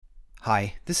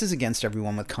Hi, this is Against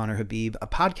Everyone with Connor Habib, a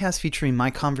podcast featuring my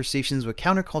conversations with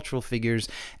countercultural figures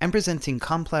and presenting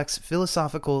complex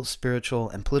philosophical, spiritual,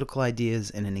 and political ideas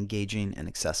in an engaging and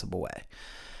accessible way.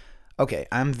 Okay,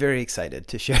 I'm very excited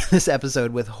to share this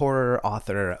episode with horror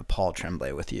author Paul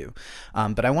Tremblay with you.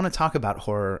 But I want to talk about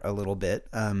horror a little bit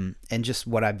and just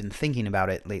what I've been thinking about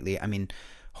it lately. I mean,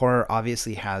 horror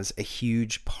obviously has a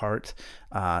huge part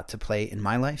to play in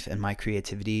my life and my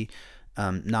creativity.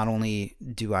 Not only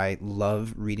do I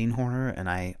love reading horror, and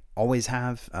I always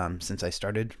have since I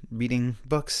started reading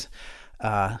books.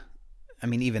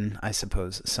 Even I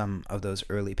suppose some of those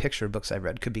early picture books I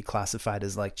read could be classified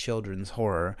as like children's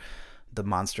horror. The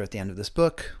Monster at the End of This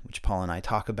Book, which Paul and I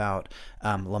talk about,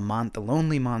 Lamont the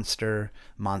Lonely Monster,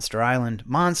 Monster Island,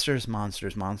 monsters,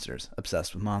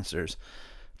 obsessed with monsters.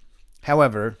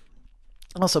 However,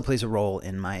 it also plays a role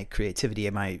in my creativity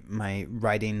and my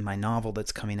writing. My novel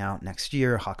that's coming out next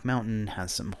year, Hawk Mountain,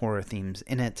 has some horror themes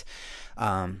in it.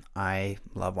 I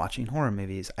love watching horror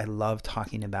movies. I love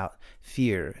talking about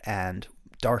fear and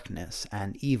darkness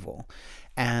and evil.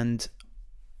 And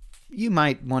you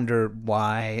might wonder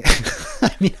why.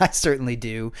 I certainly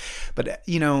do. But,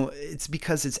 it's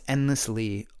because it's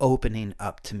endlessly opening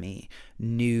up to me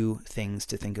new things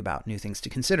to think about, new things to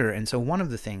consider. And so one of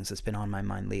the things that's been on my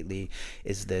mind lately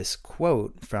is this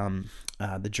quote from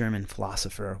the German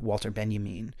philosopher Walter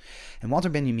Benjamin. And Walter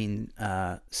Benjamin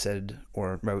said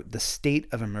or wrote, "The state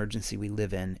of emergency we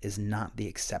live in is not the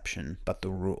exception, but the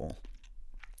rule."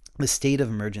 The state of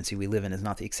emergency we live in is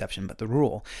not the exception, but the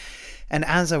rule. And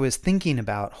as I was thinking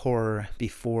about horror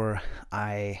before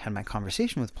I had my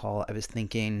conversation with Paul, I was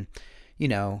thinking,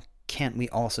 can't we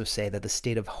also say that the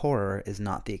state of horror is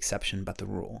not the exception, but the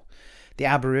rule? The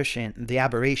aberration,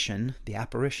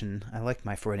 I like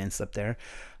my Freudian slip there.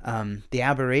 The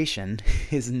aberration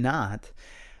is not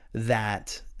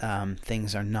that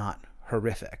things are not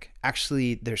horrific.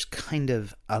 Actually, there's kind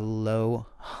of a low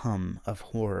hum of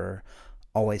horror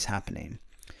always happening.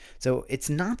 So it's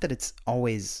not that it's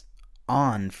always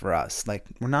on for us, like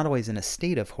we're not always in a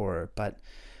state of horror, but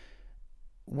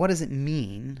what does it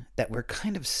mean that we're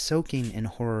kind of soaking in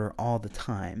horror all the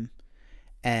time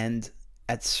and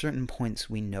at certain points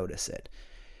we notice it?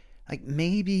 Like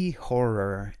maybe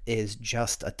horror is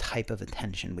just a type of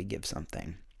attention we give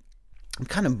something. I'm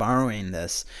kind of borrowing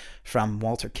this from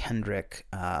Walter Kendrick,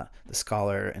 the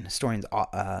scholar and historian's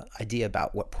idea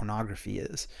about what pornography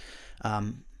is.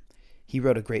 He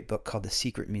wrote a great book called The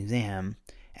Secret Museum,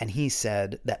 and he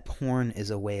said that porn is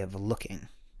a way of looking.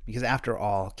 Because after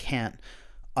all, can't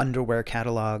underwear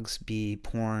catalogs be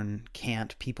porn?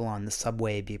 Can't people on the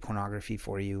subway be pornography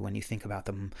for you when you think about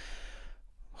them?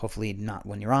 Hopefully not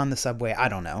when you're on the subway. I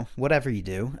don't know. Whatever you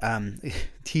do.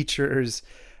 Teachers,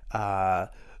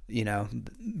 that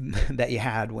you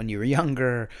had when you were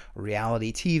younger,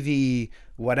 reality TV,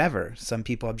 whatever. Some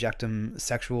people,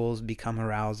 sexuals, become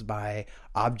aroused by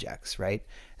objects, right?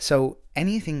 So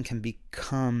anything can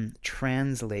become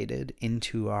translated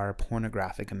into our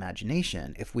pornographic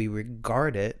imagination if we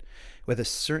regard it with a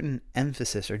certain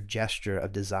emphasis or gesture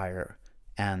of desire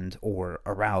and or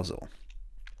arousal.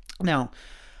 Now,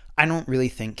 I don't really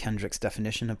think Kendrick's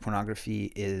definition of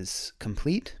pornography is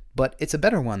complete, but it's a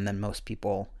better one than most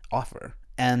people offer.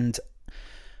 And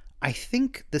I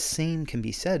think the same can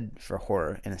be said for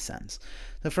horror in a sense.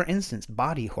 So for instance,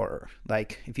 body horror,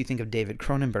 like if you think of David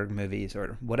Cronenberg movies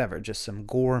or whatever, just some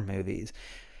gore movies,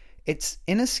 it's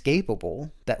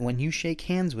inescapable that when you shake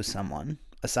hands with someone,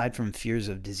 aside from fears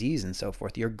of disease and so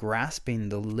forth, you're grasping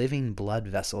the living blood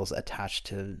vessels attached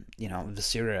to,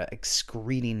 viscera,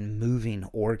 excreting, moving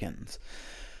organs.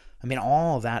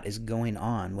 All of that is going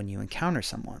on when you encounter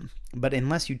someone. But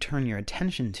unless you turn your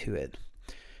attention to it,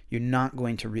 you're not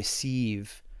going to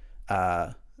receive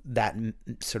that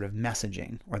sort of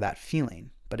messaging or that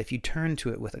feeling. But if you turn to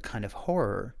it with a kind of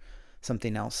horror,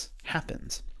 something else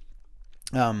happens.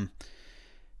 And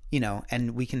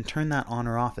we can turn that on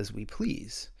or off as we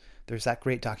please. There's that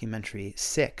great documentary,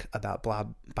 Sick, about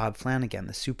Bob Flanagan,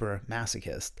 the super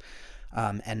masochist.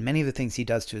 And many of the things he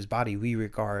does to his body, we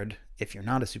regard, if you're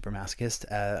not a super masochist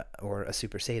or a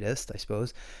super sadist, I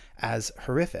suppose, as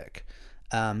horrific.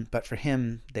 But for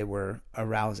him, they were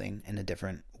arousing in a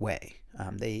different way.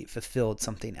 They fulfilled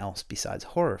something else besides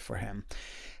horror for him.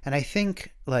 And I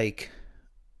think,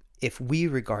 if we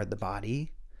regard the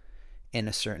body in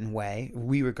a certain way,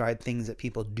 we regard things that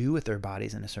people do with their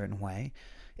bodies in a certain way,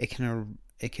 it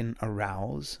can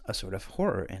arouse a sort of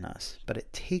horror in us. But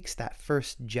it takes that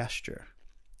first gesture.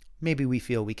 Maybe we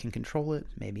feel we can control it,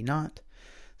 maybe not.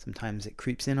 Sometimes it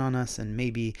creeps in on us, and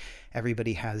maybe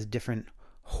everybody has different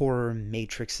horror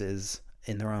matrices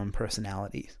in their own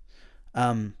personalities.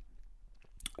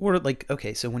 Or like,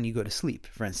 okay, so when you go to sleep,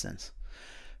 for instance,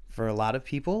 for a lot of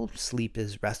people, sleep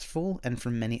is restful, and for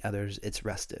many others, it's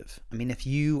restive. I mean, if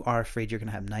you are afraid you're going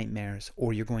to have nightmares,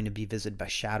 or you're going to be visited by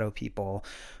shadow people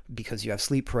because you have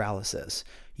sleep paralysis,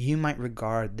 you might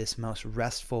regard this most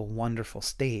restful, wonderful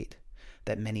state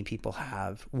that many people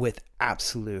have with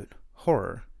absolute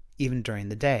horror, even during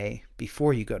the day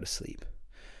before you go to sleep.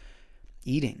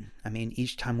 Eating. I mean,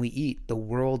 each time we eat, the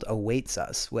world awaits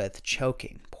us with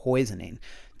choking, poisoning,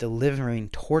 delivering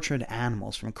tortured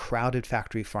animals from crowded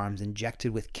factory farms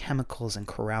injected with chemicals and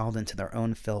corralled into their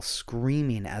own filth,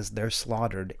 screaming as they're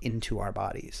slaughtered into our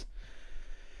bodies.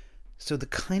 So the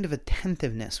kind of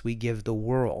attentiveness we give the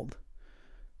world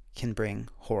can bring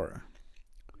horror.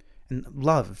 And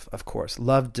love, of course.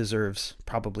 Love deserves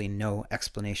probably no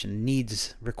explanation,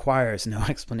 requires no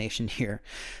explanation here.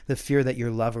 The fear that your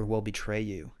lover will betray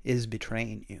you is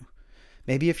betraying you.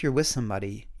 Maybe if you're with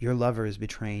somebody, your lover is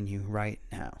betraying you right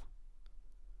now.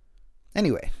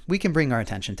 Anyway, we can bring our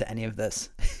attention to any of this.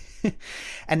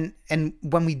 and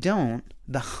when we don't,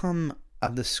 the hum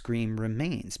of the scream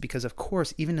remains. Because, of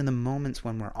course, even in the moments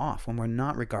when we're off, when we're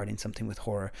not regarding something with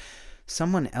horror,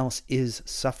 someone else is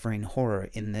suffering horror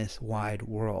in this wide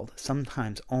world,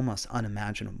 sometimes almost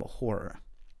unimaginable horror.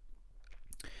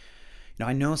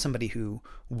 I know somebody who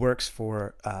works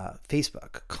for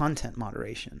Facebook, content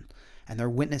moderation, and they're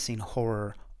witnessing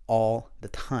horror all the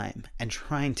time and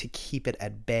trying to keep it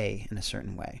at bay in a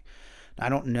certain way. I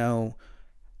don't know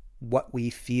what we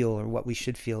feel or what we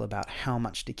should feel about how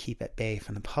much to keep at bay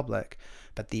from the public,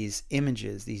 but these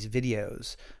images, these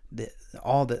videos,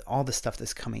 all the stuff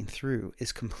that's coming through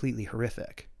is completely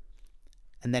horrific.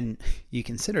 And then you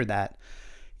consider that,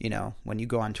 when you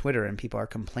go on Twitter and people are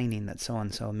complaining that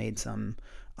so-and-so made some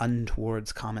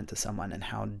untowards comment to someone, and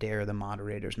how dare the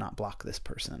moderators not block this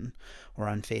person, or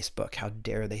on Facebook, how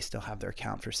dare they still have their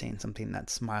account for saying something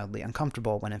that's mildly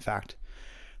uncomfortable, when in fact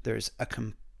there's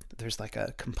like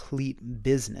a complete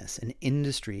business, an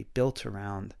industry built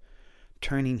around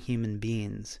turning human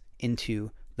beings into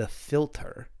the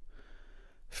filter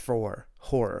for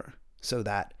horror, so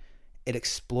that it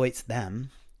exploits them,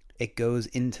 it goes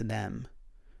into them,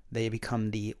 they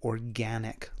become the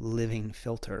organic living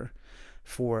filter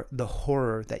for the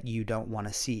horror that you don't want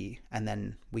to see, and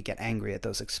then we get angry at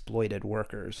those exploited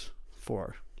workers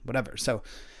for whatever. So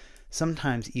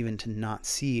sometimes even to not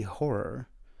see horror,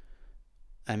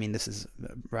 I mean, this is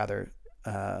rather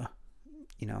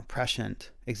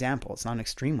prescient example, it's not an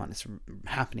extreme one, it's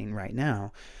happening right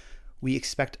now. We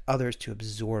expect others to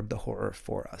absorb the horror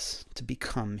for us, to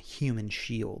become human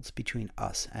shields between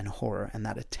us and horror and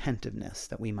that attentiveness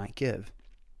that we might give.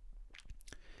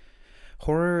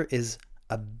 Horror is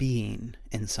a being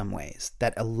in some ways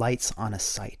that alights on a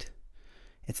sight.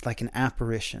 It's like an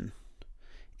apparition.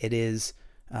 It is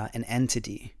an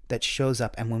entity that shows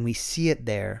up, and when we see it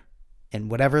there, in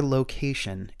whatever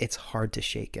location, it's hard to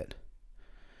shake it.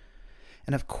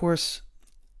 And of course,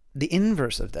 the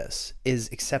inverse of this is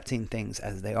accepting things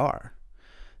as they are.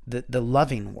 The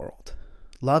loving world,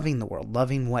 loving the world,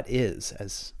 loving what is,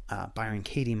 as Byron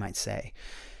Katie might say.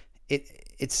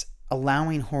 It's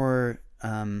allowing horror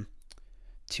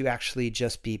to actually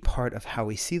just be part of how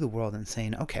we see the world, and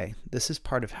saying, okay, this is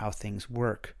part of how things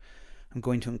work. I'm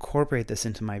going to incorporate this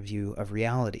into my view of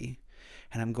reality,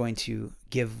 and I'm going to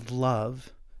give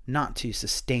love, not to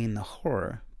sustain the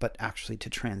horror, but actually to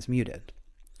transmute it.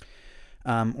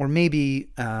 Or maybe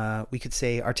we could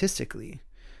say artistically,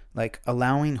 like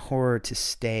allowing horror to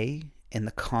stay in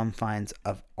the confines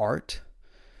of art,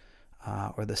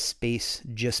 or the space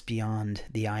just beyond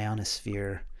the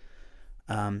ionosphere,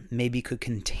 maybe could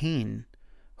contain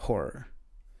horror.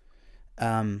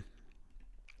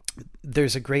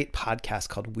 There's a great podcast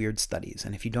called Weird Studies,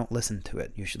 and if you don't listen to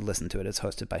it, you should listen to it. It's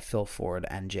hosted by Phil Ford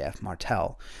and J.F.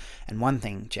 Martel. And one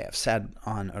thing J.F. said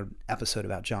on an episode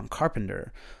about John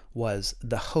Carpenter was,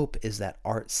 the hope is that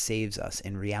art saves us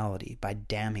in reality by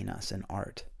damning us in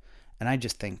art. And I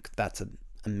just think that's an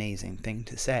amazing thing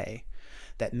to say,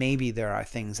 that maybe there are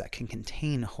things that can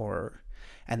contain horror,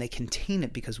 and they contain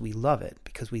it because we love it,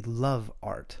 because we love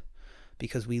art,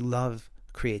 because we love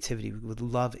creativity. We would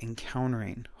love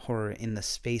encountering horror in the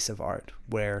space of art,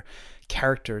 where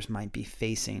characters might be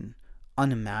facing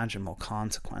unimaginable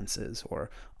consequences, or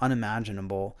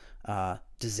unimaginable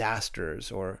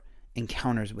disasters, or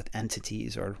encounters with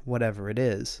entities, or whatever it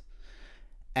is.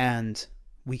 And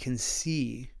we can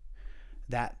see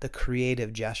that the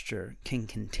creative gesture can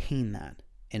contain that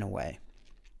in a way.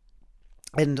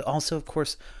 And also, of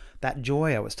course, that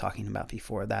joy I was talking about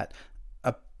before, that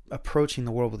approaching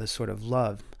the world with a sort of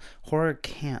love. Horror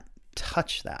can't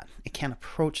touch that. It can't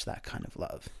approach that kind of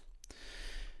love.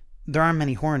 there are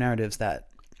many horror narratives that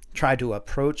try to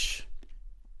approach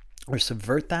or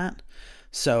subvert that.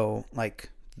 So, like,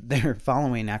 they're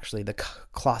following actually the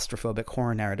claustrophobic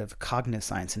horror narrative,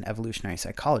 cognoscience and evolutionary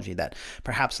psychology, that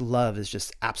perhaps love is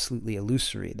just absolutely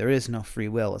illusory. There is no free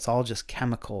will. It's all just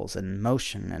chemicals and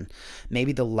motion, and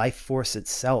maybe the life force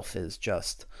itself is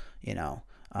just,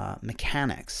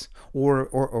 mechanics.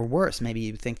 Or worse, maybe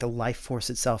you think the life force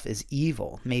itself is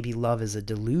evil. Maybe love is a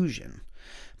delusion.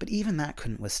 But even that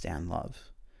couldn't withstand love.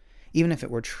 Even if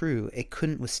it were true, it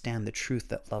couldn't withstand the truth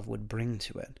that love would bring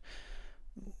to it.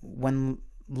 When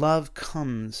love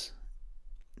comes,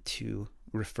 to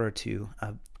refer to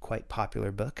a quite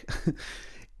popular book,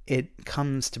 it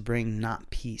comes to bring not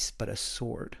peace, but a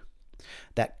sword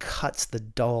that cuts the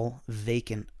dull,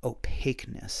 vacant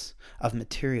opaqueness of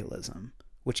materialism,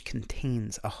 which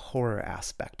contains a horror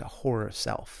aspect, a horror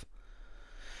self.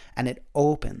 And it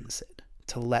opens it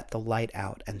to let the light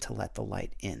out and to let the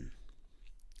light in.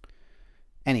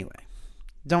 Anyway,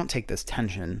 don't take this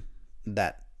tension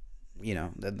that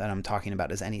I'm talking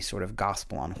about as any sort of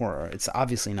gospel on horror. It's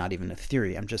obviously not even a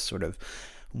theory. I'm just sort of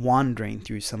wandering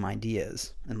through some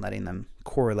ideas and letting them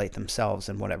correlate themselves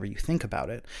in whatever you think about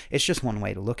it. It's just one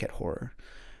way to look at horror.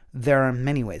 There are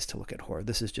many ways to look at horror.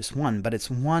 This is just one, but it's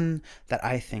one that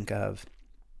I think of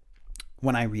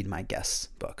when I read my guests'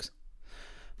 books.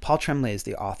 Paul Tremblay is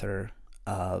the author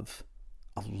of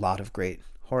a lot of great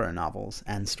horror novels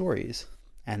and stories,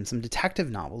 and some detective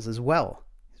novels as well.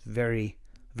 He's very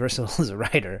versatile as a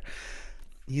writer.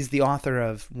 He's the author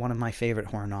of one of my favorite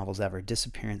horror novels ever,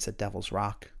 Disappearance at Devil's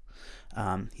Rock.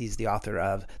 He's the author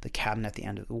of The Cabin at the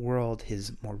End of the World,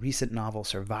 his more recent novel,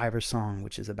 Survivor Song,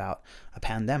 which is about a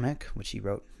pandemic, which he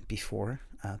wrote before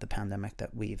the pandemic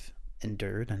that we've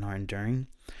endured and are enduring.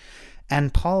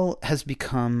 And Paul has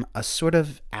become a sort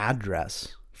of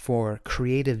address for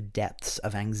creative depths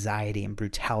of anxiety and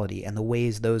brutality and the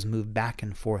ways those move back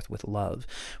and forth with love,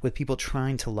 with people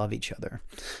trying to love each other,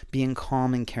 being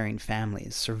calm and caring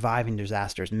families, surviving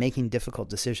disasters, making difficult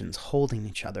decisions, holding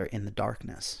each other in the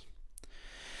darkness.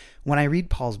 When I read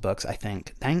Paul's books, I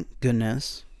think, thank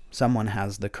goodness someone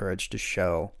has the courage to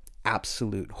show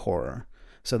absolute horror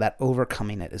so that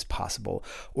overcoming it is possible,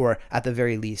 or at the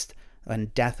very least, when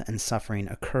death and suffering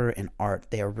occur in art,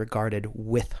 they are regarded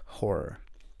with horror.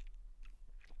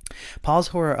 Paul's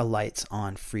horror alights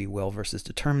on free will versus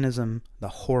determinism, the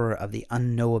horror of the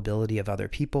unknowability of other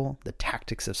people, the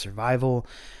tactics of survival,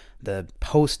 the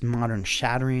postmodern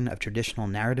shattering of traditional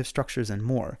narrative structures, and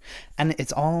more. And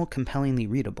it's all compellingly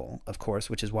readable, of course,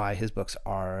 which is why his books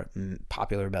are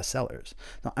popular bestsellers.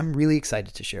 Now, I'm really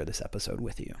excited to share this episode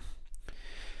with you.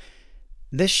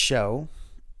 This show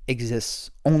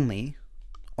exists only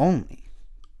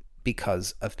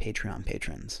because of Patreon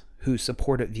patrons who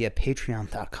support it via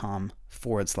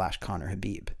patreon.com/Conor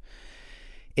Habib.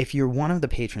 If you're one of the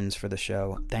patrons for the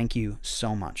show, thank you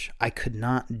so much. I could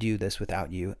not do this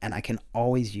without you, and I can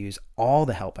always use all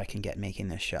the help I can get making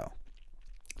this show.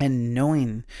 And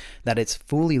knowing that it's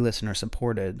fully listener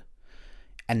supported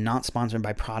and not sponsored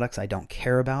by products I don't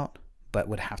care about, but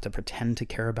would have to pretend to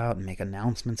care about and make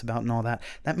announcements about and all that,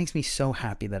 that makes me so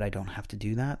happy that I don't have to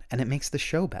do that. And it makes the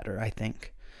show better, I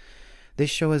think. This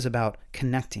show is about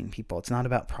connecting people. It's not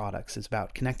about products. It's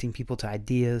about connecting people to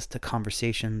ideas, to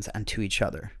conversations, and to each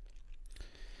other.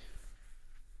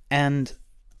 And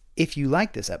if you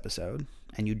like this episode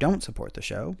and you don't support the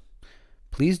show,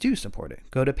 please do support it.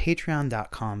 Go to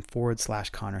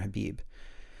patreon.com/Conor Habib.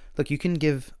 Look, you can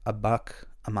give $1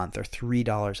 a month or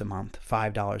 $3 a month,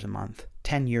 $5 a month,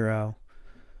 €10,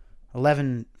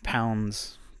 11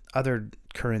 pounds, other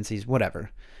currencies,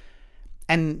 whatever.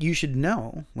 And you should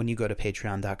know when you go to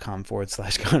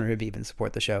patreon.com/Conor Habib and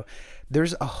support the show,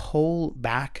 there's a whole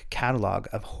back catalog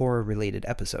of horror-related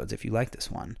episodes if you like this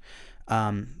one.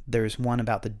 There's one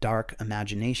about the dark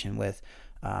imagination with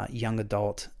young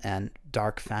adult and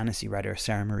dark fantasy writer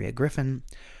Sarah Maria Griffin,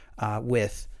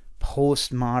 with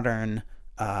postmodern,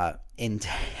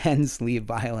 intensely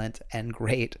violent and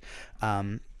great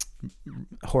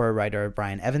horror writer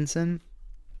Brian Evanson,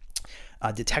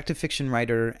 detective fiction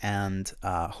writer and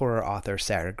horror author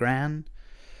Sarah Gran.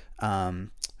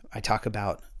 I talk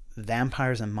about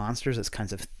vampires and monsters as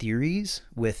kinds of theories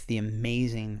with the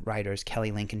amazing writers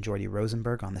Kelly Link and Jordy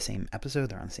Rosenberg on the same episode.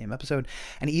 They're on the same episode.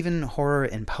 And even horror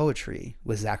and poetry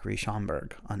with Zachary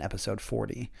Schomburg on episode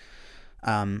 40.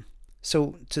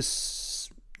 So to,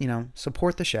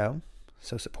 support the show.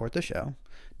 So support the show.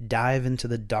 Dive into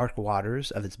the dark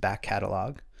waters of its back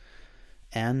catalog.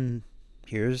 And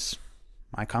here's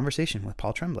my conversation with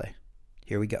Paul Tremblay.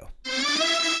 Here we go.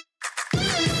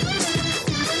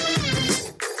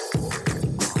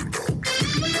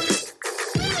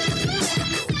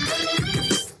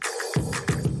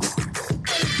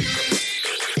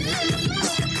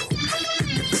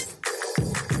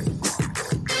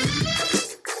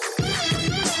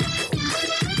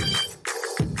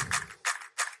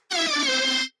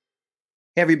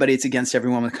 Hey everybody, it's Against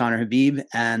Everyone with Connor Habib,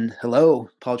 and hello,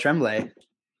 Paul Tremblay.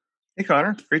 Hey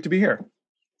Connor, great to be here.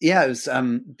 Yeah,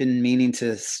 I've been meaning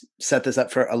to set this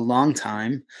up for a long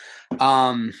time.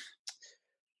 Um,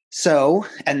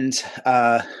 and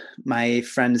my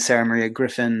friend Sarah Maria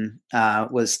Griffin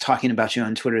was talking about you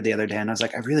on Twitter the other day, and I was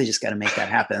like, I really just got to make that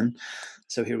happen.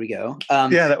 So here we go.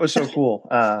 Yeah, that was so cool.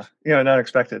 Not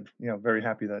expected. Very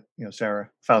happy that Sarah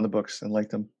found the books and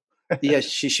liked them. Yeah,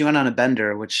 she went on a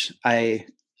bender, which I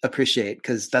appreciate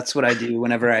because that's what I do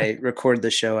whenever I record the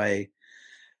show. I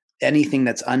anything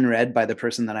that's unread by the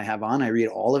person that I have on, I read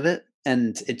all of it,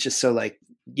 and it's just so like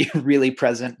you're really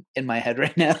present in my head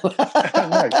right now.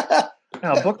 Nice.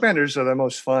 Now, book vendors are the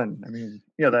most fun. I mean,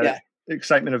 that Yeah.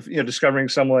 excitement of discovering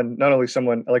someone, not only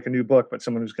someone like a new book, but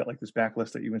someone who's got like this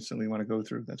backlist that you instantly want to go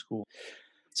through. That's cool.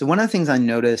 So one of the things I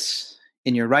notice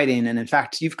in your writing, and in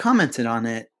fact, you've commented on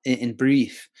it in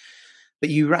brief, but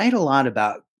you write a lot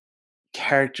about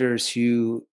characters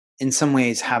who, in some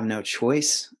ways, have no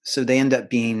choice. So they end up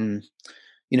being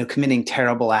committing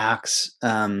terrible acts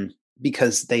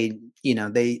because they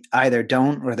either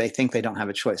don't or they think they don't have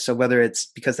a choice. So whether it's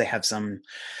because they have some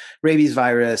rabies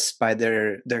virus, by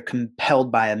they're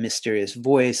compelled by a mysterious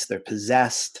voice, they're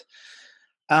possessed.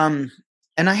 Um,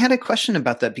 and I had a question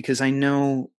about that because I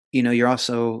know you're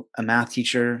also a math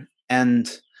teacher, and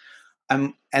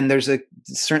there's a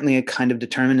certainly a kind of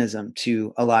determinism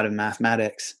to a lot of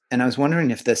mathematics. And I was wondering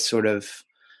if this sort of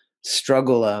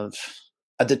struggle of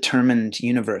a determined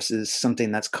universe is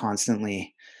something that's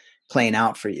constantly playing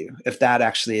out for you. If that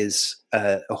actually is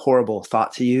a horrible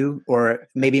thought to you, or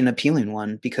maybe an appealing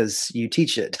one because you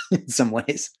teach it in some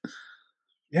ways.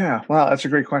 Yeah, wow, that's a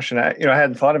great question. I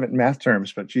hadn't thought of it in math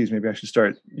terms, but geez, maybe I should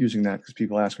start using that because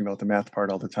people ask me about the math part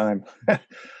all the time.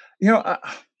 you know, I,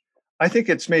 I think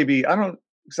it's maybe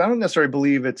because I don't necessarily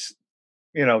believe it's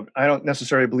I don't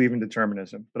necessarily believe in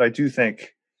determinism, but I do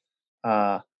think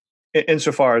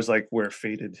insofar as like we're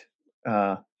fated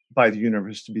uh, by the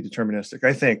universe to be deterministic.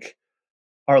 I think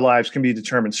our lives can be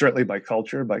determined certainly by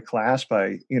culture, by class,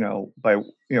 by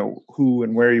who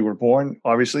and where you were born.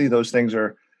 Obviously, those things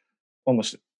are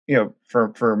almost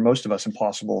for most of us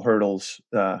impossible hurdles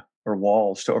or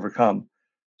walls to overcome.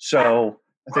 So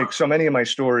I think so many of my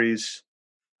stories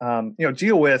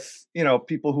deal with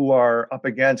people who are up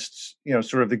against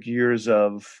sort of the gears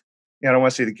of I don't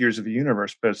want to say the gears of the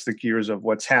universe, but it's the gears of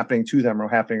what's happening to them or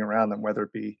happening around them, whether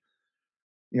it be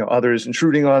others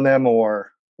intruding on them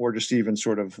or just even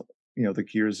sort of the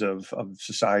gears of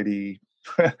society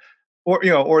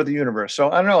or the universe. So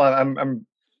I don't know.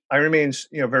 I remain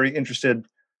very interested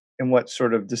in what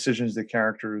sort of decisions the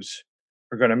characters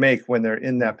are going to make when they're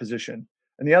in that position.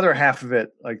 And the other half of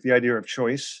it, like the idea of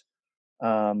choice,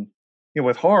 um,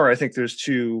 with horror, I think there's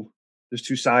two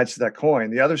sides to that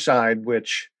coin. The other side,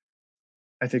 which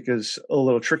I think is a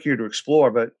little trickier to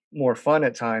explore, but more fun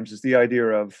at times, is the idea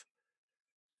of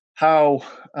how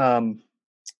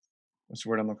what's the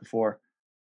word I'm looking for?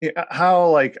 How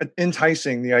like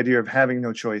enticing the idea of having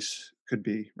no choice could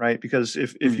be, right? Because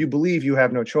if Mm. you believe you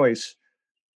have no choice,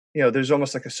 there's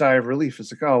almost like a sigh of relief.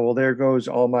 It's like, oh well, there goes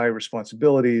all my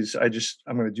responsibilities.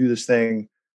 I'm going to do this thing.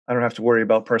 I don't have to worry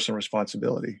about personal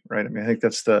responsibility, right? I mean, I think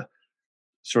that's the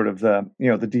sort of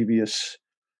the devious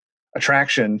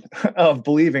attraction of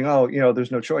believing, oh,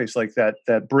 there's no choice, like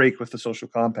that break with the social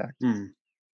compact. Mm.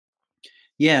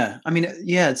 Yeah, I mean,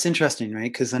 yeah, it's interesting,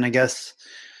 right? Because then I guess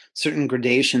certain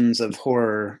gradations of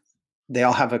horror, they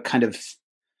all have a kind of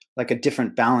like a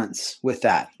different balance with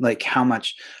that. Like how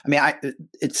much? I mean,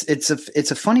 it's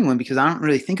a funny one because I don't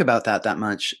really think about that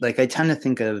much. Like I tend to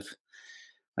think of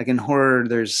like in horror,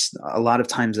 there's a lot of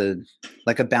times a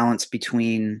balance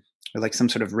between or like some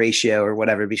sort of ratio or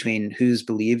whatever between who's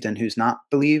believed and who's not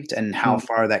believed and how Mm,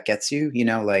 far that gets you.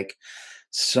 Like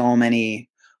so many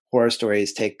horror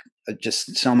stories take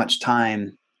just so much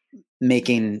time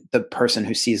making the person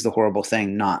who sees the horrible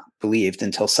thing not believed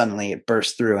until suddenly it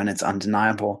bursts through and it's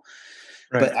undeniable.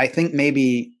 right. But I think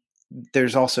maybe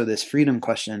there's also this freedom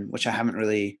question, which I haven't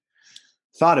really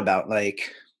thought about,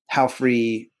 like how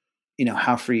free,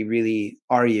 how free really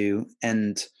are you?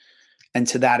 And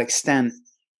to that extent,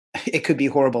 it could be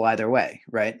horrible either way,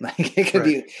 right? Like it could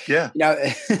Right. be, Yeah. you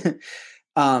know,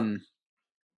 um,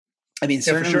 I mean,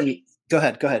 Yeah, for sure. certainly, go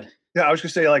ahead, go ahead. Yeah, I was gonna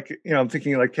say, like, I'm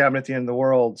thinking like Cabin at the End of the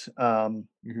World.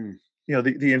 Hmm.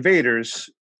 The invaders.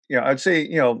 I'd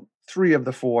say three of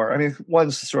the four. I mean,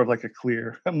 one's sort of like a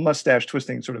clear mustache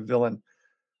twisting sort of villain,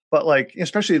 but like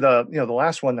especially the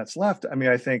last one that's left. I mean,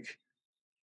 I think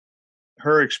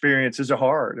her experience is a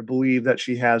horror to believe that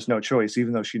she has no choice,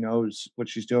 even though she knows what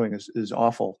she's doing is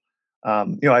awful.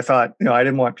 I thought, I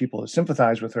didn't want people to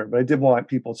sympathize with her, but I did want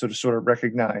people to sort of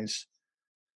recognize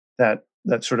that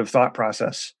sort of thought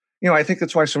process. I think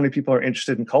that's why so many people are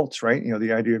interested in cults, right?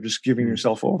 The idea of just giving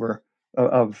yourself over,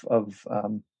 of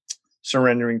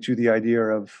surrendering to the idea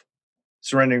of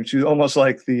surrendering to almost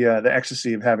like the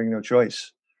ecstasy of having no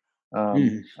choice.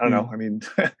 I don't know. I mean,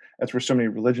 that's where so many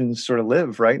religions sort of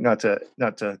live, right? Not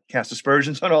to cast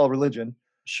aspersions on all religion,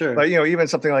 Sure. but even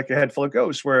something like A Head Full of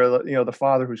Ghosts, where the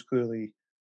father who's clearly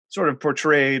sort of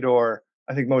portrayed, or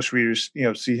I think most readers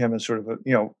see him as sort of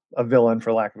a villain,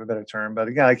 for lack of a better term. But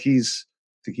again, like I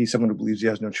think he's someone who believes he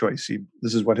has no choice.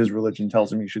 This is what his religion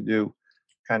tells him he should do,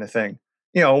 kind of thing.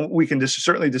 We can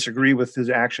certainly disagree with his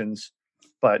actions,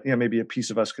 but maybe a piece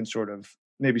of us can sort of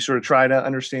try to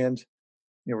understand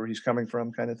where he's coming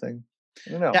from, kind of thing.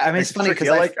 I don't know. Yeah, I mean, it's funny because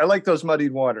I like those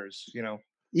muddied waters.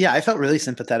 Yeah, I felt really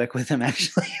sympathetic with him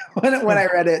actually when I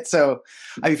read it. So,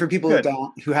 I mean, for people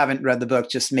who haven't read the book,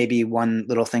 just maybe one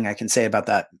little thing I can say about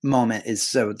that moment is,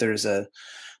 so there's a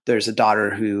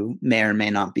daughter who may or may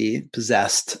not be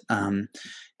possessed, and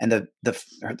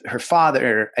her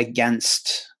father,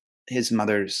 against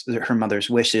her mother's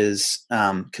wishes,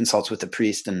 consults with the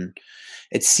priest, and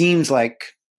it seems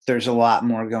like there's a lot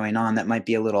more going on that might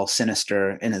be a little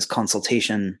sinister in his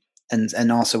consultation,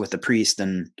 and also with the priest.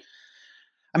 And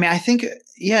I mean, I think,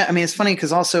 yeah, I mean, it's funny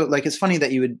because also, like, it's funny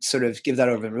that you would sort of give that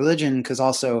over religion, because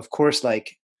also, of course,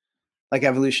 like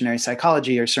evolutionary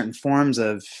psychology, or certain forms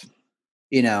of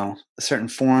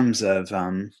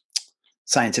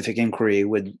scientific inquiry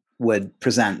would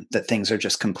present that things are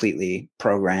just completely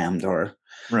programmed, or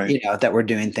right. That we're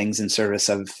doing things in service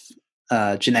of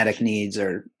genetic needs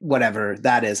or whatever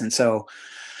that is. And so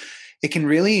it can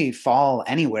really fall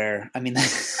anywhere. I mean,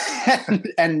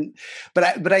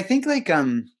 but I think, like,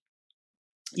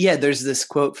 there's this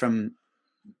quote from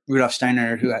Rudolf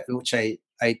Steiner, which I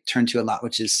turn to a lot,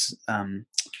 which is,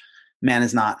 man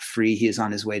is not free. He is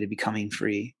on his way to becoming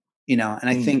free, and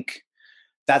I think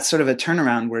that's sort of a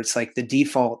turnaround where it's like the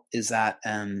default is that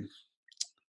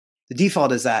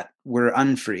we're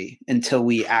unfree until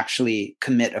we actually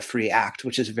commit a free act,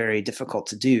 which is very difficult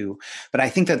to do. But I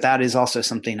think that is also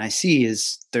something I see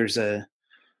is there's a,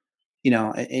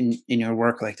 in your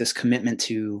work, like this commitment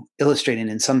to illustrating,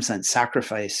 in some sense,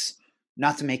 sacrifice,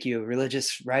 not to make you a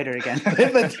religious writer again, but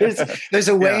there's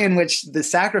a way in which the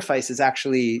sacrifice is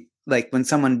actually, like, when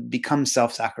someone becomes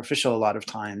self-sacrificial, a lot of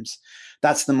times,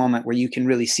 that's the moment where you can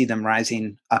really see them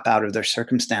rising up out of their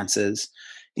circumstances,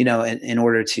 in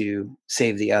order to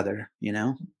save the other,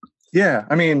 Yeah.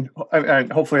 I mean,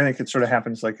 hopefully I think it sort of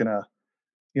happens like in a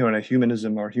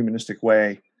humanism or humanistic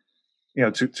way,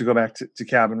 to go back to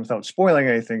Cabin without spoiling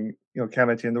anything,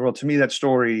 Cabin at the End of the World, to me, that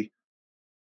story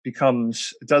to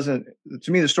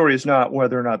me, the story is not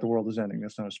whether or not the world is ending.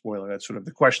 That's not a spoiler. That's sort of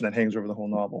the question that hangs over the whole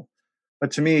novel.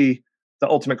 But to me, the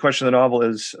ultimate question of the novel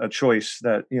is a choice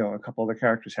that, a couple of the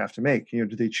characters have to make. Do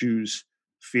they choose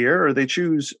fear, or they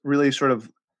choose really sort of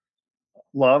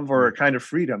love, or a kind of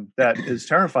freedom that is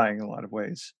terrifying in a lot of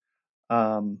ways?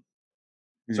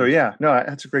 So yeah, no,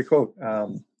 that's a great quote.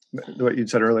 What you'd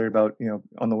said earlier about,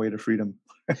 on the way to freedom.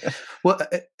 Well,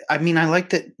 I mean, I like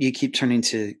that you keep turning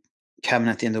to Cabin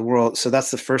at the End of the World. So that's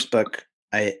the first book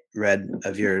I read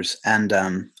of yours, and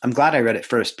I'm glad I read it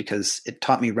first, because it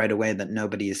taught me right away that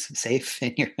nobody's safe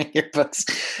in your books,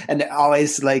 and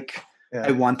always, like,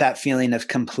 I want that feeling of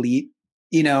complete,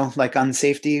 like,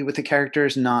 unsafety with the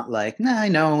characters, not like, nah, I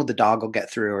know the dog will get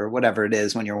through, or whatever it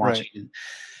is when you're watching.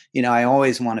 Right. I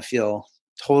always want to feel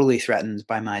totally threatened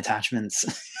by my attachments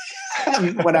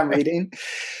when I'm reading.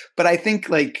 But I think,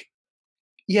 like,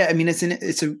 yeah, I mean, it's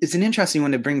an interesting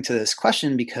one to bring to this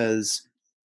question, because,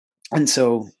 and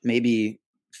so maybe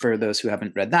for those who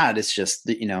haven't read that, it's just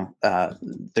that,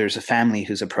 there's a family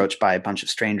who's approached by a bunch of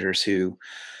strangers who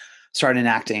start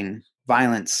enacting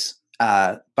violence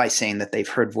by saying that they've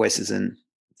heard voices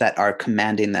that are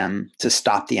commanding them to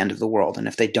stop the end of the world, and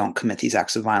if they don't commit these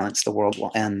acts of violence, the world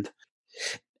will end.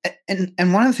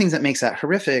 And one of the things that makes that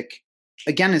horrific,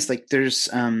 again, is like there's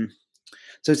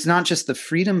so it's not just the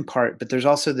freedom part, but there's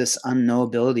also this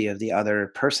unknowability of the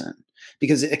other person,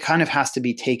 because it kind of has to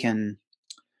be taken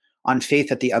on faith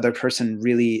that the other person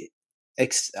really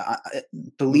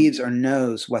believes or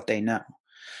knows what they know,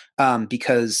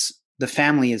 because the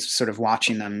family is sort of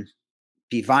watching them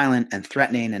be violent and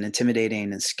threatening and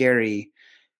intimidating and scary,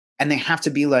 and they have to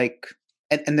be like,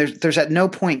 and there's at no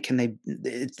point can they,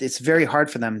 it's very hard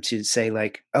for them to say,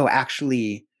 like, oh,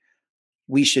 actually,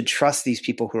 we should trust these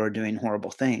people who are doing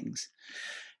horrible things.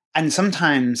 And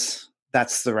sometimes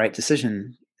that's the right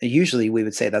decision. Usually we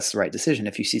would say that's the right decision.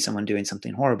 If you see someone doing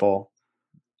something horrible,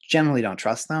 generally don't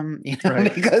trust them,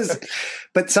 Right. because,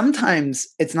 but sometimes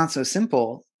it's not so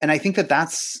simple. And I think that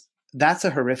that's a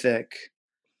horrific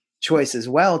choice as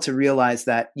well, to realize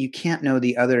that you can't know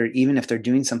the other, even if they're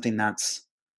doing something that's,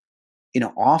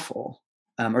 awful,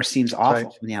 or seems That's right.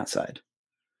 awful from the outside.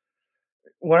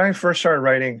 When I first started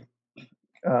writing,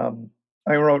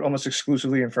 I wrote almost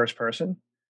exclusively in first person.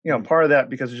 Mm. Part of that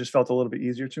because it just felt a little bit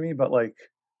easier to me. But like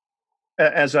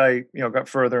as I got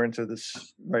further into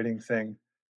this writing thing,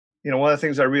 one of the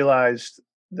things I realized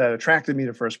that attracted me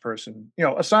to first person,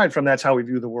 aside from that's how we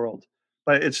view the world,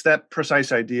 but it's that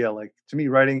precise idea. Like to me,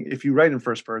 writing, if you write in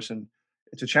first person,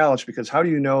 it's a challenge because how do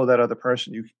you know that other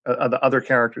person, the other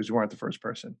characters who aren't the first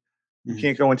person? You Mhm.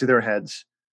 can't go into their heads.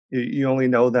 You only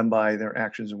know them by their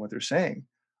actions and what they're saying.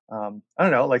 I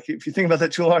don't know. Like if you think about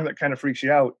that too long, that kind of freaks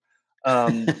you out.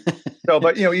 Um, so,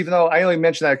 but even though I only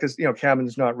mention that because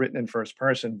Cabin's not written in first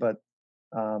person, but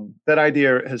that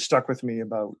idea has stuck with me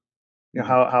about Mhm.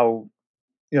 how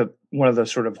one of the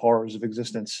sort of horrors of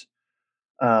existence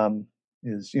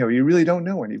is you really don't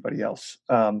know anybody else.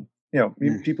 Mm.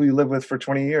 People you live with for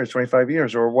 20 years, 25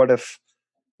 years, or what if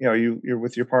you're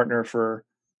with your partner for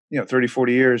 30,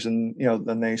 40 years, and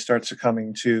then they start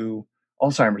succumbing to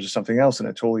Alzheimer's or something else, and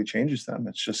it totally changes them.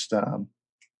 It's just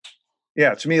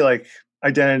yeah, to me, like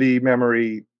identity,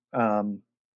 memory, um,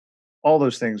 all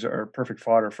those things are perfect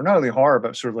fodder for not only horror,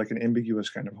 but sort of like an ambiguous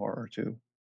kind of horror too.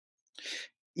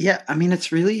 Yeah, I mean,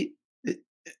 it's really, it,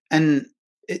 and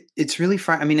it's really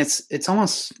I mean, it's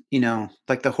almost,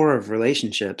 like the horror of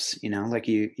relationships. Like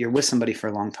you're with somebody for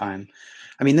a long time.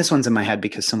 I mean, this one's in my head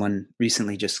because someone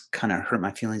recently just kind of hurt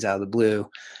my feelings out of the blue,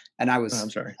 and I Oh, I'm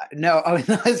was sorry. no, oh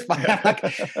no, it's fine. I'm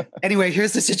like, anyway,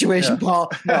 here's the situation, Yeah.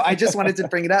 Paul. No, I just wanted to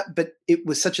bring it up, but it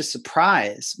was such a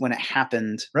surprise when it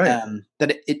happened, Right.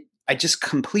 that I just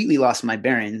completely lost my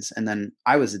bearings, and then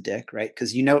I was a dick, right?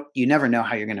 Because you never know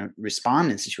how you're going to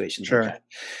respond in situations like Sure. that.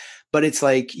 But it's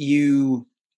like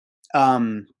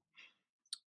um,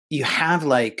 you have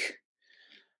like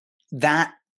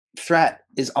that threat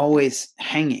is always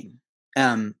hanging,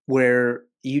 where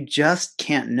you just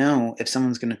can't know if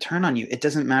someone's going to turn on you. It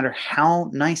doesn't matter how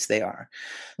nice they are.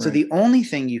 So Right. the only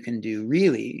thing you can do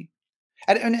really,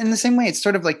 and in the same way, it's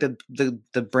sort of like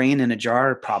the brain in a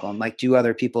jar problem. Like, do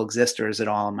other people exist, or is it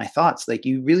all in my thoughts? Like,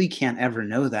 you really can't ever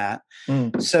know that.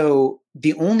 Mm. So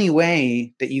the only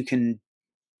way that you can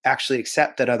actually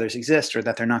accept that others exist, or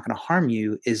that they're not going to harm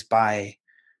you, is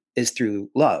through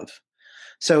love.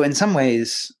 So in some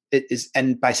ways it is,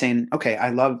 and by saying, okay, I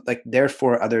love, like,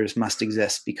 therefore others must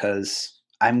exist because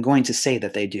I'm going to say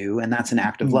that they do. And that's an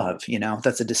act of Mm. love,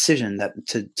 that's a decision that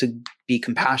to be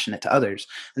compassionate to others.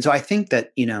 And so I think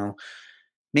that,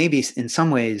 maybe in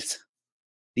some ways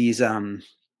these,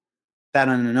 that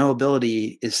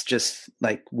unknowability is just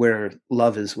like where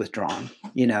love is withdrawn,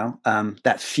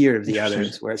 that fear of the Interesting.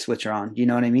 others where it's withdrawn. You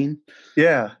know what I mean?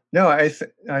 Yeah. No, I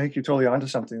think you're totally onto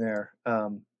something there.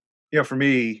 For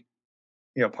me,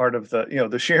 part of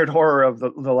the shared horror of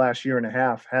the last year and a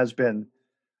half has been,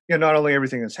 not only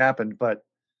everything that's happened, but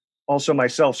also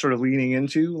myself sort of leaning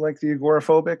into like the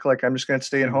agoraphobic, like I'm just going to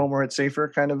stay at Mm. home where it's safer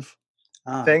kind of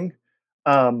Ah. thing.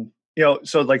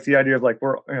 So like the idea of like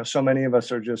we're, so many of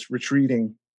us are just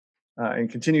retreating and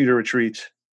continue to retreat.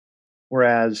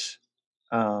 Whereas,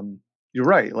 um, you're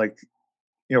right. Like,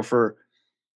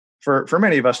 for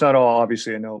many of us, not all,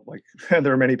 obviously, I know like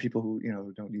there are many people who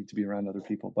don't need to be around other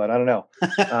people, but I don't know.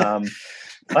 Um,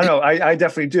 I don't know. I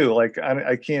definitely do. Like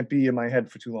I can't be in my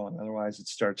head for too long, otherwise it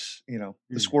starts. The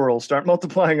Mm. squirrels start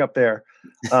multiplying up there.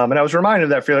 And I was reminded of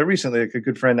that fairly recently. Like a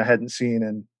good friend I hadn't seen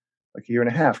in like a year and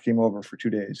a half came over for 2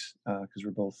 days because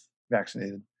we're both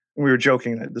vaccinated, and we were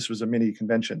joking that this was a mini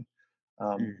convention.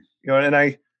 Um, Mm. and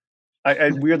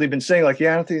I'd weirdly been saying like,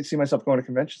 yeah, I don't think I see myself going to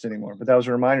conventions anymore. But that was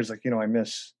a reminder. It's like I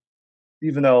miss,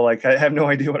 even though like I have no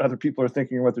idea what other people are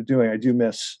thinking or what they're doing. I do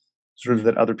miss sort of Mm.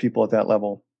 that other people at that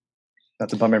level. Not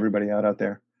to bum everybody out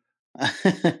there.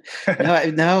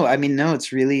 No, I mean, no,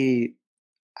 it's really,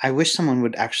 I wish someone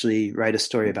would actually write a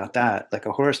story about that, like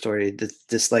a horror story,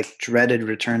 this like dreaded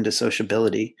return to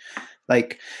sociability.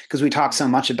 Like, because we talk so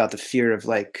much about the fear of,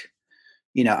 like,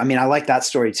 I mean, I like that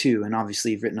story too. And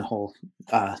obviously you've written a whole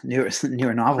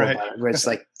newer novel Right. about it, where it's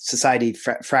like society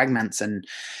fragments and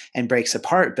breaks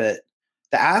apart. But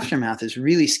the aftermath is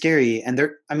really scary. And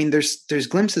I mean, there's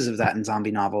glimpses of that in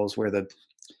zombie novels where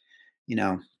you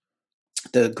know,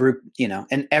 the group,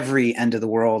 in every end of the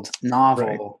world Right.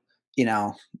 novel,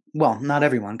 well, not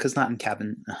everyone, because not in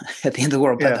Cabin at the End of the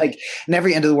World, but Yeah. like in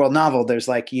every end of the world novel, there's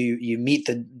like you meet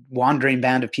the wandering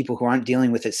band of people who aren't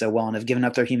dealing with it so well and have given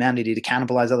up their humanity to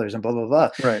cannibalize others and blah blah blah.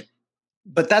 Right.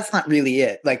 But that's not really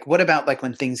it. Like, what about like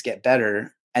when things get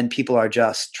better? and people are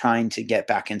just trying to get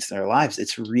back into their lives.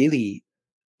 It's really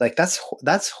like that's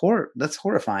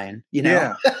horrifying, you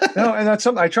know? Yeah. No, and that's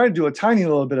something I try to do a tiny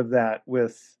little bit of that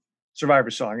with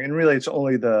Survivor Song. And really it's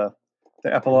only the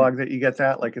epilogue that you get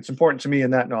that. Like it's important to me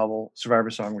in that novel, Survivor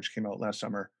Song, which came out last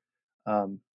summer,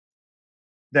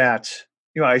 that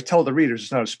I tell the readers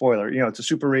it's not a spoiler. It's a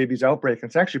super rabies outbreak, and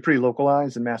it's actually pretty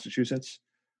localized in Massachusetts.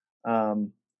 I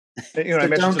mentioned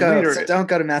to the reader, so don't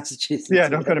go to Massachusetts. Yeah,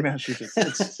 don't go to Massachusetts.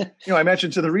 It's, I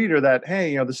mentioned to the reader that,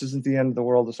 hey, this isn't the end of the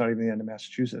world. It's not even the end of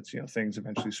Massachusetts. Things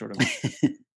eventually sort of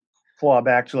claw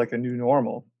back to like a new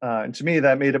normal. And to me,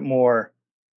 that made it more,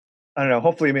 I don't know,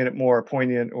 hopefully it made it more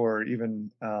poignant or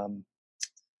even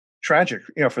tragic,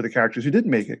 for the characters who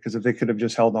didn't make it. Because if they could have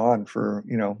just held on for,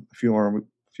 a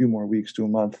few more weeks to a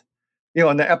month,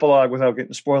 and the epilogue, without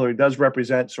getting spoilery, does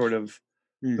represent sort of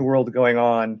the world going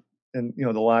on, and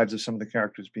the lives of some of the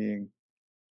characters being,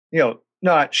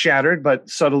 not shattered but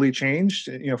subtly changed.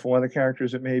 For one of the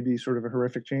characters, it may be sort of a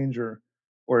horrific change or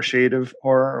a shade of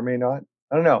horror, or may not.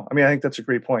 I don't know. I mean, I think that's a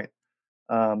great point.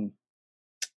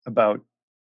 About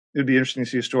it'd be interesting to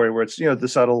see a story where it's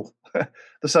the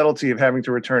subtlety of having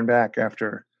to return back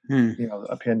after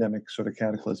a pandemic sort of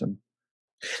cataclysm.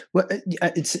 Well,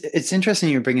 it's interesting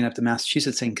you're bringing up the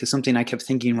Massachusetts thing, because something I kept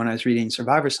thinking when I was reading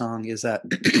Survivor Song is that,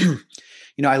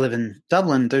 I live in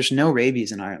Dublin. There's no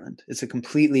rabies in Ireland. It's a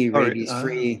completely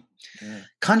rabies-free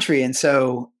country. And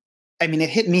so, I mean, it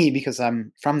hit me because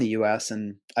I'm from the US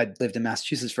and I lived in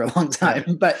Massachusetts for a long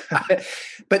time. But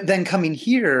then coming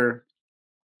here,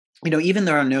 even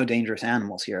there are no dangerous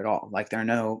animals here at all. Like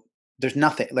there's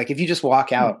nothing. Like if you just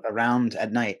walk out around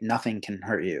at night, nothing can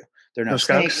hurt you. There are no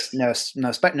snakes, no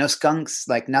skunks,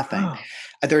 like nothing. Oh.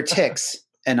 There are ticks,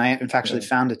 and I in fact actually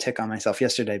found a tick on myself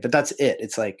yesterday, but that's it.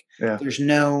 It's like there's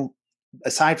no,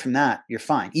 aside from that, you're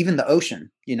fine. Even the ocean,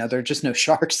 there are just no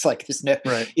sharks. Like there's no,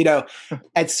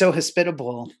 it's so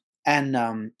hospitable.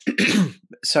 And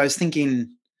so I was thinking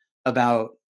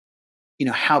about,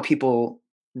 how people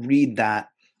read that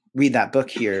book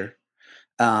here,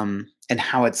 and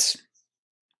how it's,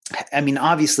 I mean,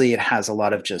 obviously it has a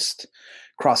lot of just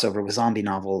crossover with zombie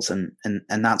novels and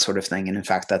that sort of thing. And in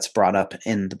fact, that's brought up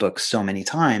in the book so many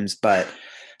times. But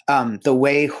the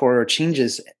way horror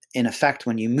changes in effect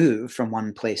when you move from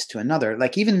one place to another,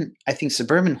 like even I think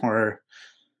suburban horror,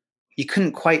 you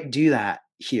couldn't quite do that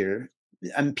here.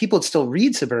 I mean, people would still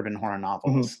read suburban horror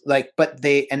novels, but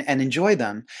they and enjoy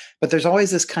them. But there's always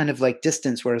this kind of like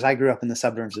distance. Whereas I grew up in the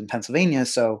suburbs in Pennsylvania,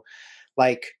 so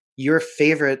like your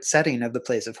favorite setting of the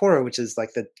place of horror, which is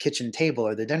like the kitchen table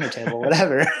or the dinner table,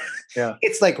 whatever.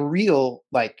 It's like real,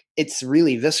 like it's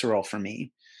really visceral for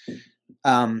me.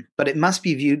 But it must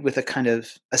be viewed with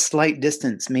a slight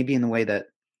distance, maybe in the way that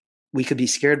we could be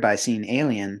scared by seeing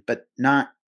Alien, but not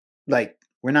like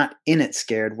we're not in it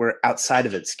scared. We're outside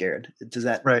of it scared. Does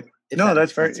that? Right. No,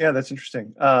 that's very, that's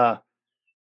interesting. For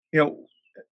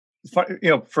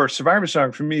Survivor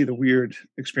Song, for me, the weird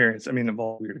experience, I mean, of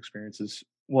all weird experiences,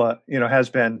 what, has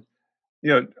been,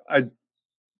 I,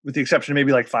 with the exception of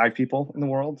maybe like 5 people in the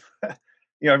world,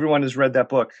 everyone has read that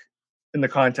book in the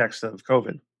context of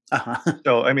COVID.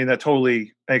 So, I mean, that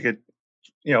totally make it,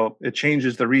 it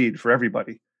changes the read for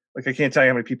everybody. Like, I can't tell you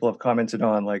how many people have commented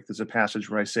on, like, there's a passage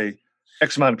where I say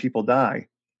X amount of people die.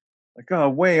 Like, oh,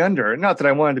 way under. Not that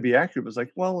I wanted to be accurate, but it's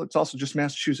like, well, it's also just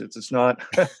Massachusetts. It's not,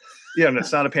 and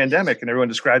it's not a pandemic, and everyone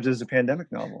describes it as a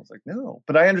pandemic novel. It's like, no,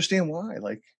 but I understand why.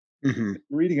 Like,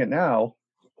 reading it now,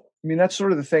 I mean, that's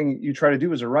sort of the thing you try to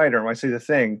do as a writer. When I say the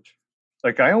thing,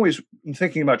 like I always am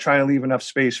thinking about trying to leave enough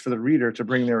space for the reader to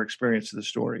bring their experience to the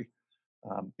story.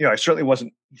 I certainly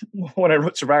wasn't, when I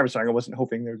wrote Survivor Song, I wasn't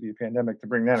hoping there would be a pandemic to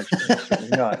bring that experience.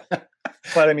 Certainly not.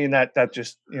 But I mean, that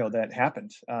just, that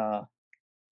happened. So,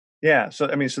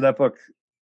 I mean, so that book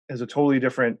has a totally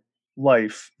different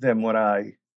life than what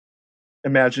I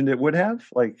imagined it would have.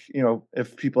 Like,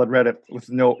 if people had read it with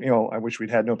no, I wish we'd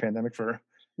had no pandemic for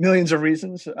millions of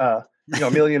reasons.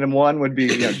 1,000,001 would be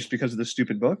just because of the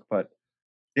stupid book. But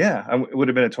it would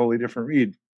have been a totally different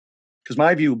read, because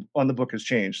my view on the book has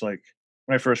changed. Like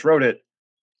when I first wrote it,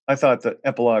 I thought the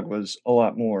epilogue was a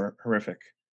lot more horrific,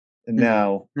 and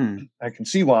now I can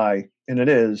see why, and it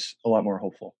is a lot more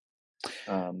hopeful.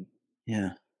 But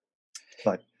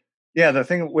the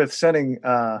thing with setting,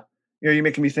 you're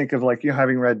making me think of like,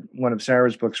 having read one of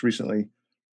Sarah's books recently.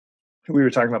 We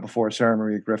were talking about before, Sarah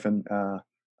Maria Griffin.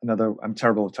 Another, I'm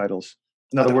terrible with titles.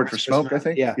 Another Word for Smoke, I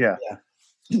think. Yeah.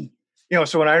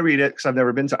 So when I read it, because I've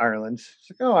never been to Ireland, it's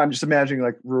like, oh, I'm just imagining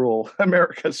like rural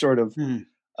America, sort of.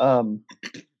 I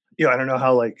don't know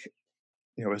how, like,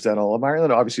 is that all of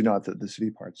Ireland? Obviously not the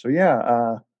city part. So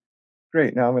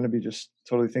Great. Now I'm going to be just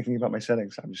totally thinking about my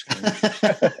settings. I'm just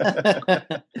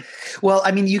kidding. Well,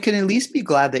 I mean, you can at least be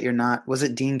glad that you're not. Was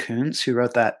it Dean Koontz who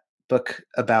wrote that book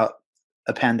about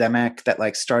a pandemic that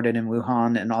like started in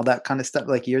Wuhan and all that kind of stuff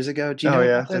like years ago? Do you Oh know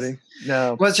yeah, about did this? he?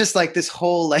 No. Well, it's just like this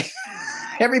whole like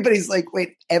everybody's like,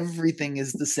 wait, everything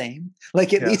is the same.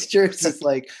 Like at Yeah. least yours is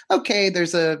like, okay,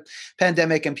 there's a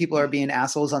pandemic and people are being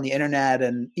assholes on the internet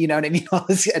and you know what I mean? All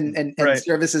this and Right.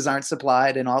 services aren't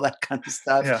supplied and all that kind of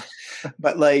stuff. Yeah.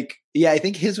 But like, yeah, I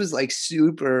think his was like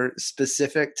super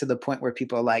specific to the point where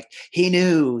people are like, he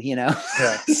knew, you know?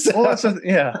 Yeah. So, Well,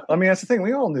 yeah. I mean, that's the thing.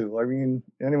 We all knew. I mean,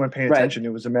 anyone paying right. attention,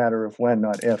 it was a matter of when,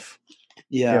 not if.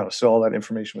 Yeah. You know, so all that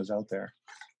information was out there.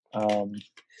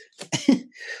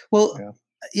 Well,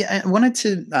 yeah, I wanted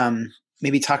to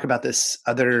maybe talk about this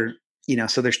other, you know,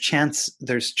 so there's chance,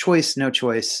 there's choice, no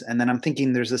choice. And then I'm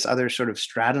thinking there's this other sort of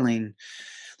straddling.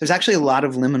 There's actually a lot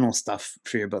of liminal stuff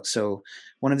for your book. So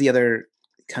one of the other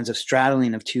kinds of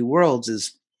straddling of two worlds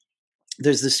is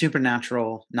there's the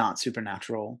supernatural, not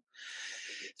supernatural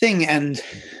thing. And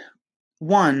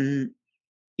one,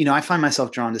 you know, I find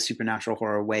myself drawn to supernatural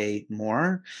horror way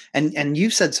more. And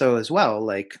you've said so as well.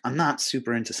 Like I'm not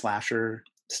super into slasher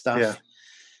stuff. Yeah.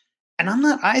 And I'm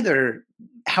not either.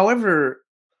 However,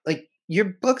 like your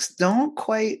books don't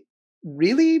quite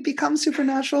really become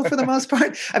supernatural for the most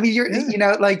part. I mean, you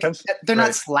know, like they're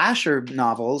not slasher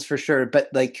novels for sure, but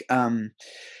like,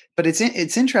 but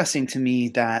it's interesting to me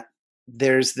that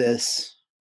there's this,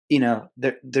 you know,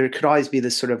 there could always be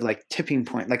this sort of like tipping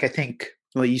point. Like I think,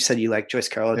 well, you said you like Joyce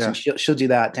Carol Oates, and she'll do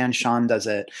that. Dan Shawn does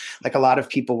it. Like a lot of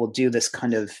people will do this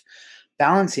kind of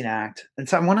balancing act. And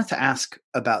so I wanted to ask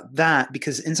about that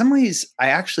because in some ways I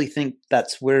actually think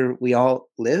that's where we all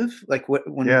live. Like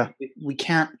when we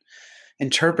can't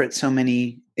interpret so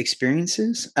many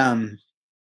experiences,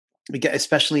 we get,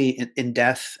 especially in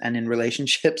death and in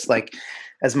relationships, like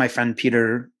as my friend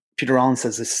Peter Rollins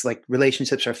says, this like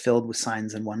relationships are filled with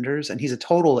signs and wonders. And he's a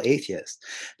total atheist,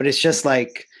 but it's just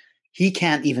like, he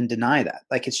can't even deny that.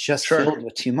 Like it's just filled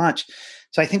with too much.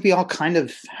 So I think we all kind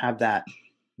of have that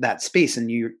space,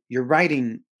 and you're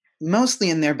writing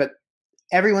mostly in there, but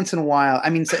every once in a while, I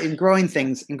mean, so in growing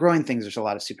things, there's a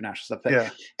lot of supernatural stuff,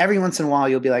 but every once in a while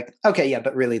you'll be like, okay, yeah,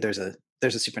 but really there's a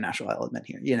supernatural element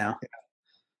here, you know?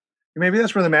 Maybe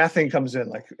that's where the math thing comes in.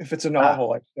 Like if it's a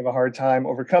novel, I have a hard time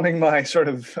overcoming my sort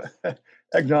of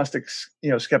agnostic, you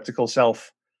know, skeptical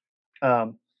self.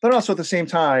 But also at the same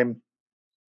time,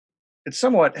 it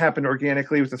somewhat happened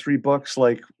organically with the 3 books.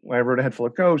 Like when I wrote A Head Full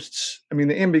of Ghosts, I mean,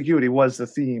 the ambiguity was the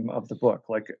theme of the book.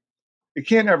 Like it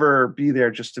can't ever be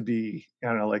there just to be, I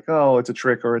don't know, like, oh, it's a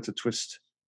trick or it's a twist,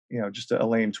 you know, just a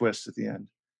lame twist at the end.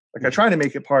 Like I try to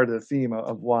make it part of the theme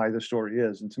of why the story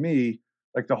is. And to me,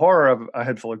 like the horror of A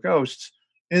Head Full of Ghosts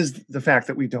is the fact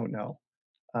that we don't know,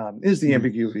 is the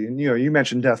ambiguity. And, you know, you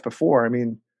mentioned death before. I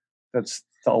mean, that's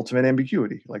the ultimate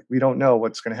ambiguity. Like we don't know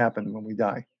what's going to happen when we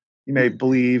die. You may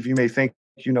believe, you may think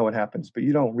you know what happens, but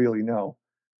you don't really know.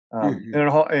 And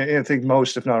I think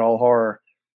most, if not all horror,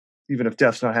 even if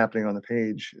death's not happening on the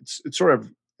page, it's sort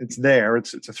of, it's there.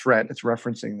 It's a threat. It's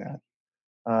referencing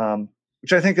that,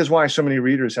 which I think is why so many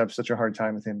readers have such a hard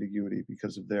time with ambiguity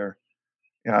because of their,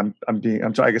 I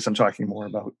guess I'm talking more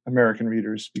about American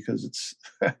readers because it's,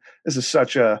 this is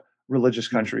such a religious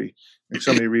country and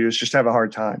so many readers just have a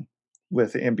hard time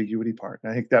with the ambiguity part.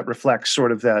 And I think that reflects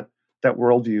sort of that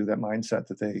worldview, that mindset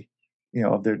that they, you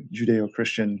know, of their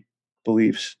Judeo-Christian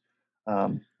beliefs. I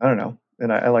don't know.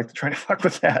 And I like to try to fuck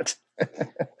with that.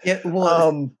 Yeah.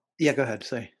 Well, yeah, go ahead.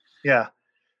 Say. Yeah.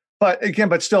 But again,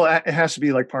 but still it has to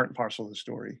be like part and parcel of the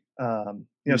story. You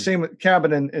know, same with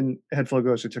Cabin and Head Full of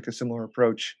Ghosts, who took a similar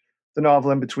approach. The novel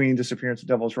in between Disappearance of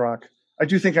Devil's Rock. I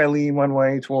do think I lean one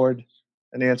way toward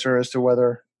an answer as to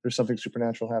whether there's something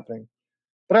supernatural happening.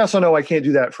 But I also know I can't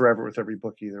do that forever with every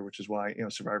book either, which is why, you know,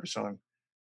 Survivor Song,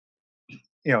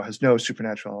 you know, has no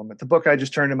supernatural element. The book I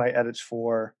just turned in my edits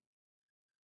for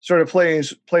sort of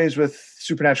plays with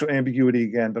supernatural ambiguity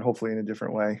again, but hopefully in a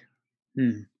different way.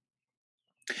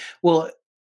 Well,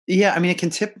 yeah, I mean, it can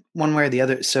tip one way or the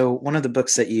other. So one of the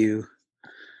books that you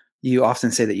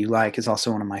often say that you like is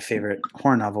also one of my favorite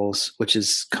horror novels, which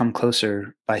is Come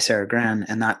Closer by Sarah Gran.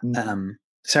 And that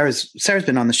Sarah's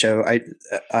been on the show.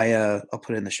 I'll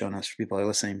put it in the show notes for people who are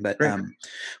listening, but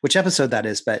which episode that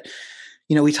is. But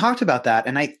you know, we talked about that,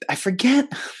 and I forget.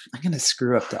 I'm going to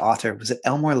screw up the author. Was it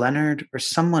Elmore Leonard or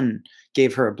someone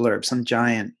gave her a blurb? Some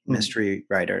giant mystery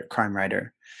writer, crime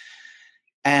writer.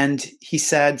 And he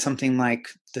said something like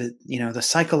the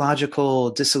psychological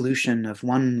dissolution of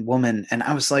one woman. And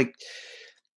I was like,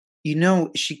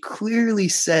 she clearly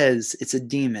says it's a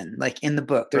demon, like in the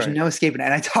book. There's Right. no escaping it.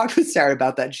 And I talked with Sarah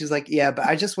about that. And she's like, yeah, but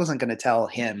I just wasn't going to tell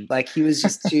him. Like he was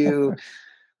just too,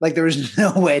 like there was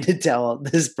no way to tell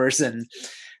this person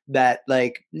that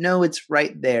like, no, it's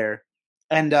right there.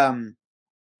 And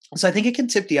so I think it can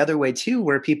tip the other way too,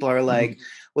 where people are like,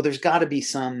 well, there's got to be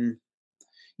some,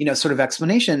 sort of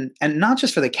explanation, and not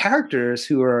just for the characters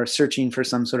who are searching for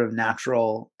some sort of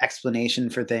natural explanation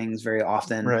for things very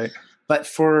often, Right. but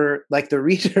for like the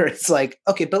reader, it's like,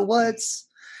 okay, but what's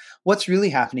really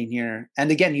happening here?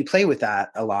 And again, you play with that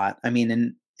a lot. I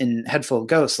mean, in Head Full of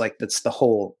Ghosts, like that's the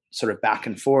whole sort of back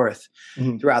and forth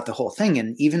throughout the whole thing.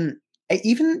 And even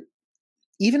I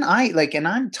like, and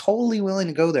I'm totally willing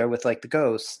to go there with like the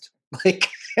ghost, like,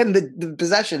 and the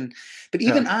possession. But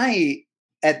even I,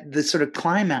 at the sort of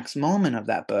climax moment of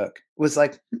that book, was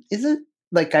like, is it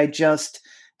like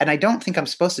and I don't think I'm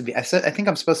supposed to be. I think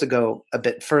I'm supposed to go a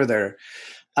bit further.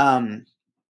 So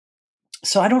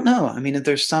I don't know. I mean, if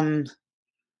there's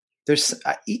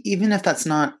even if that's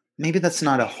not, maybe that's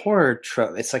not a horror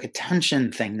trope. It's like a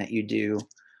tension thing that you do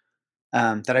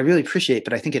that I really appreciate.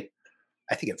 But I think it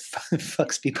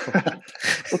fucks people up.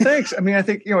 Well, thanks. I mean, I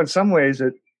think, in some ways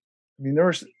there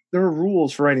are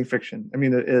rules for writing fiction. I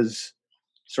mean, it is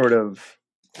sort of,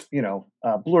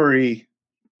 blurry,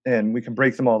 and we can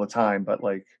break them all the time. But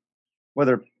like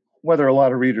whether a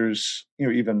lot of readers,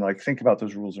 even like think about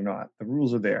those rules or not, the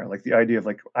rules are there. Like the idea of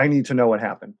like, I need to know what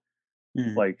happened.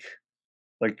 Like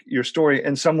your story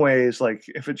in some ways, like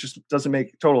if it just doesn't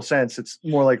make total sense, it's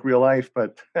more like real life,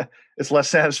 but it's less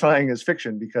satisfying as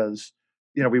fiction because,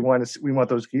 we want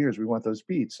those gears, we want those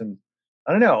beats. And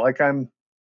I don't know, like I'm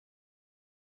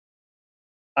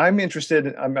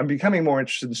interested. I'm becoming more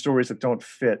interested in stories that don't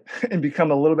fit and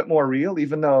become a little bit more real,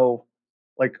 even though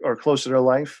like, or closer to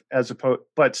life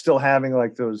but still having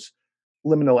like those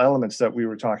liminal elements that we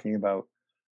were talking about.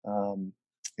 I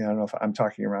don't know if I'm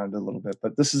talking around a little bit,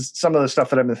 but this is some of the stuff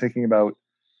that I've been thinking about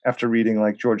after reading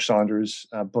like George Saunders'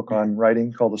 book on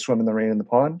writing called The Swim in the Rain in the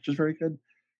Pond, which is very good.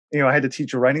 I had to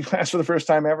teach a writing class for the first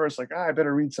time ever. It's like, I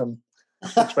better read some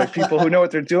books by people who know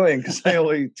what they're doing because I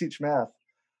only teach math.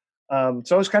 So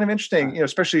it was kind of interesting,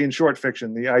 especially in short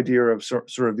fiction, the idea of sort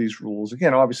of these rules.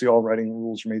 Again, obviously all writing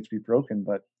rules are made to be broken,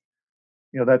 but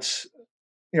that's,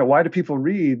 why do people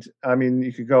read? I mean,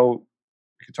 you could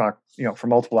talk, for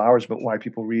multiple hours about why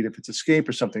people read, if it's escape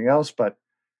or something else. But,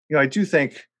 I do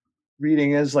think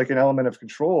reading is like an element of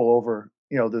control over,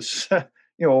 this,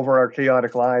 over our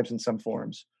chaotic lives in some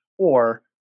forms. Or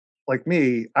like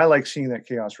me, I like seeing that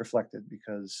chaos reflected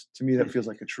because to me, that feels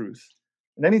like a truth.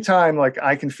 And anytime like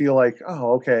I can feel like,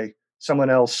 oh, okay, someone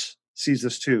else sees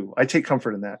this too, I take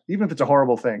comfort in that, even if it's a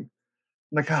horrible thing.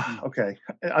 I'm like, okay,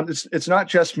 it's not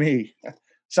just me.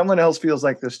 Someone else feels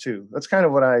like this too. That's kind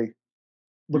of what I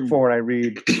look for when I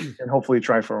read, and hopefully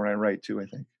try for when I write too, I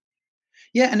think.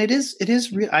 Yeah, and it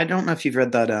is real. I don't know if you've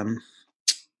read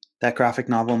that graphic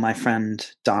novel, My Friend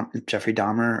Jeffrey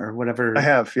Dahmer or whatever. I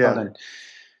have, yeah.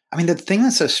 I mean, the thing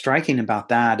that's so striking about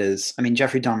that is, I mean,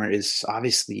 Jeffrey Dahmer is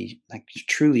obviously like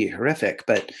truly horrific,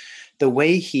 but the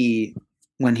way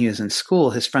when he was in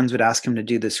school, his friends would ask him to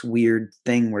do this weird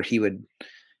thing where he would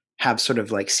have sort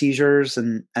of like seizures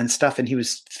and stuff, and he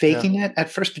was faking it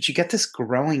at first, but you get this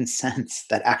growing sense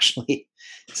that actually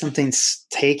something's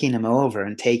taking him over,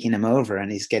 and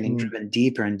he's getting driven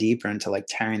deeper and deeper into like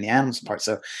tearing the animals apart.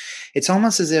 So it's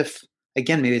almost as if,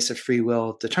 again, maybe it's a free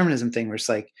will determinism thing where it's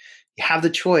like you have the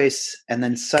choice and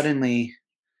then suddenly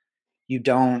you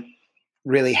don't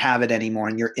really have it anymore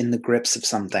and you're in the grips of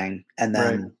something, and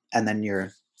then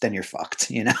you're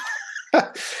fucked,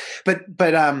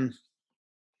 but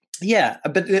yeah,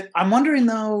 but I'm wondering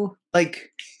though,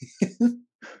 like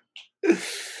I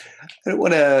don't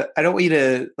want you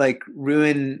to like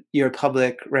ruin your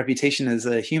public reputation as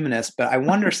a humanist, but I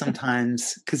wonder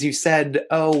sometimes, because you said,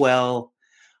 oh, well,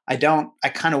 I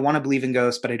kind of want to believe in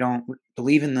ghosts, but I don't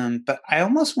believe in them. But I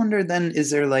almost wonder then, is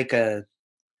there like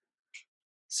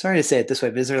sorry to say it this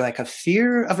way, but is there like a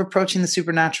fear of approaching the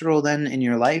supernatural then in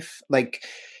your life? Like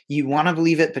you want to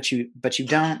believe it, but you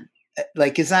don't.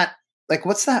 Like, is that like,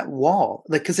 what's that wall?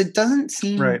 Like, because it doesn't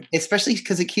seem, especially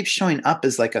because it keeps showing up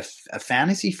as like a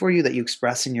fantasy for you that you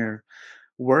express in your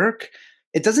work.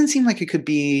 It doesn't seem like it could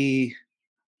be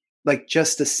like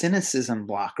just a cynicism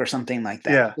block or something like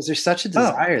that. Because there's such a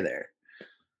desire there.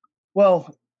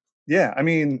 Well, yeah. I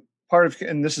mean, part of,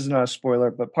 and this is not a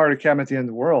spoiler, but part of Cabin at the End of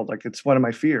the World, like it's one of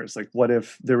my fears. Like, what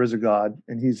if there is a God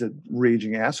and he's a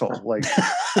raging asshole, like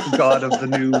the God of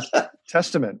the New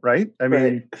Testament, right? I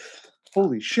mean,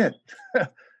 holy shit.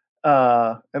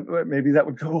 Maybe that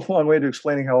would go a long way to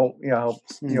explaining how,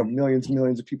 millions and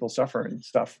millions of people suffer and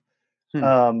stuff. Hmm.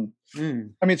 Um,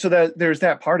 Mm. I mean, so that there's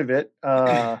that part of it.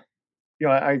 I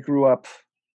grew up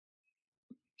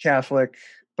Catholic,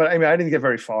 but I mean, I didn't get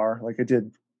very far. Like I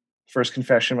did first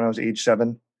confession when I was age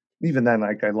 7. Even then,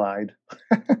 like I lied.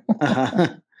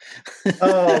 Uh-huh.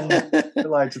 I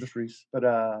lied to the priest, but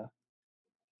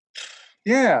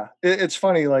yeah, it's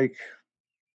funny. Like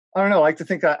I don't know. I like to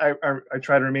think I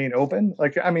try to remain open.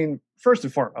 Like I mean, first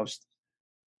and foremost,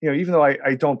 even though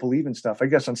I don't believe in stuff, I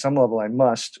guess on some level I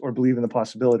must or believe in the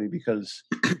possibility because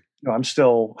I'm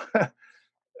still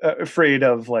afraid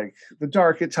of like the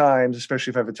dark at times, especially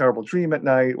if I have a terrible dream at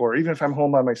night, or even if I'm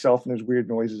home by myself and there's weird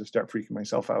noises, I start freaking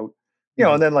myself out.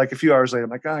 And then like a few hours later,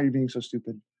 I'm like, you're being so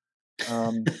stupid.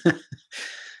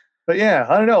 But yeah,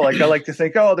 I don't know. Like I like to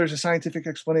think, oh, there's a scientific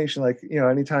explanation. Like,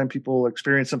 anytime people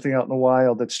experience something out in the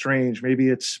wild that's strange, maybe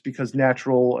it's because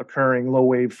natural occurring low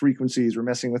wave frequencies were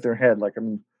messing with their head. Like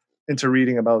I'm into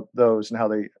reading about those and how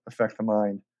they affect the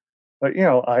mind. But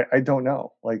I don't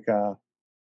know. Like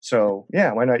so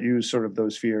yeah, why not use sort of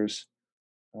those fears?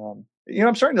 I'm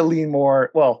starting to lean more.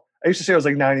 Well, I used to say I was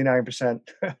like 99%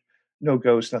 no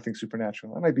ghost, nothing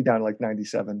supernatural. I might be down to like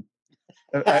 97.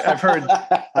 I've heard.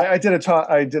 I did a talk.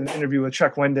 I did an interview with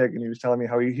Chuck Wendig, and he was telling me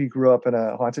how he grew up in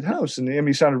a haunted house, and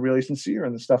he sounded really sincere,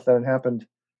 and the stuff that had happened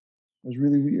was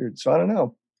really weird. So I don't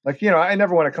know. Like I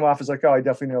never want to come off as like, oh, I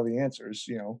definitely know the answers.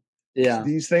 Yeah.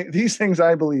 These things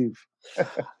I believe.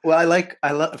 Well,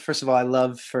 I love, first of all, I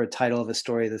love for a title of a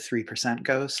story, the 3%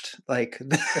 ghost, like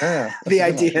the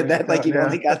idea that like you've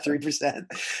only got 3%.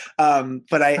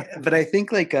 But I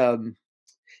think like,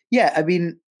 yeah, I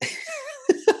mean,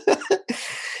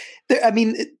 I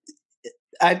mean,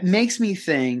 it makes me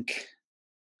think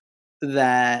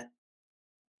that,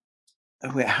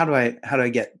 wait, how do I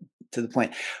get to the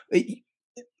point?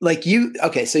 Like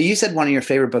okay, so you said one of your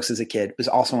favorite books as a kid was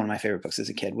also one of my favorite books as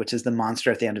a kid, which is The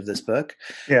Monster at the End of This Book,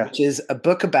 which is a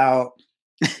book about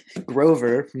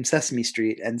Grover from Sesame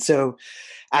Street. And so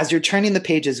as you're turning the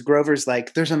pages, Grover's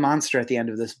like, there's a monster at the end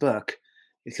of this book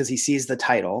because he sees the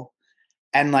title.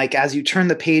 And like, as you turn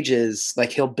the pages,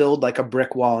 like he'll build like a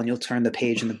brick wall and you'll turn the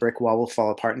page and the brick wall will fall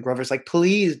apart. And Grover's like,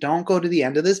 please don't go to the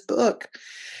end of this book.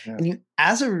 Yeah. And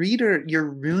as a reader, you're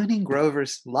ruining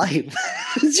Grover's life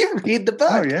as you read the book.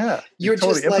 Oh yeah. You're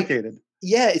totally just implicated. Like,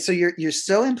 yeah. So you're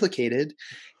so implicated.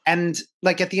 And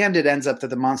like at the end, it ends up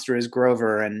that the monster is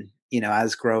Grover, and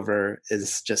as Grover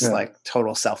is just like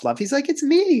total self-love. He's like, it's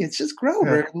me. It's just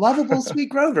Grover, lovable, sweet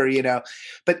Grover,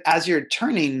 But as you're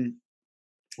turning,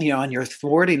 and you're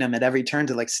thwarting him at every turn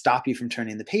to like stop you from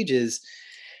turning the pages.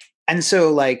 And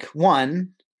so like,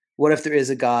 one, what if there is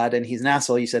a God and he's an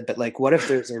asshole? You said, but like, what if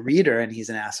there's a reader and he's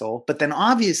an asshole? But then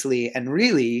obviously, and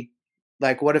really,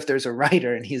 like, what if there's a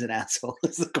writer and he's an asshole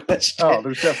is the question. Oh,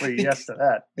 there's definitely yes to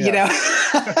that. Yeah.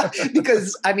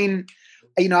 Because I mean,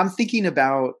 I'm thinking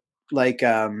about like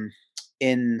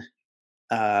in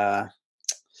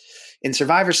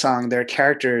Survivor Song, there are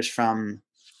characters from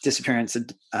Disappearance of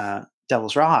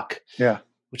Devil's Rock,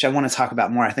 which I want to talk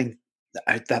about more. I think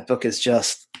that book is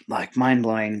just like mind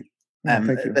blowing.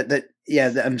 Thank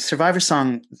you. Survivor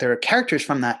Song, there are characters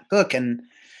from that book, and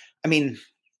I mean,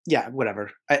 yeah,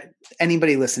 whatever.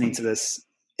 Anybody listening to this,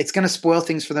 it's going to spoil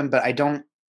things for them, but I don't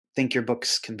think your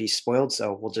books can be spoiled,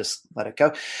 so we'll just let it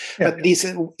go. Yeah. But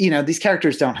these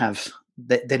characters don't have.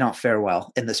 They don't fare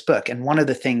well in this book. And one of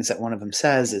the things that one of them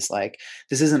says is like,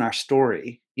 this isn't our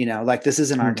story, like this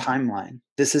isn't our timeline.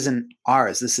 This isn't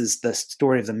ours. This is the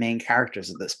story of the main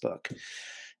characters of this book.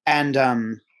 And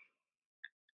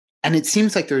it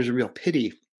seems like there's a real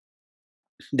pity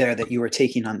there that you were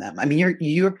taking on them. I mean,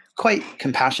 you're quite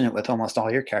compassionate with almost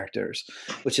all your characters,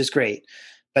 which is great.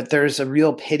 But there's a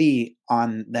real pity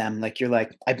on them. Like you're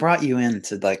like, I brought you in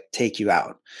to like take you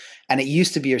out. And it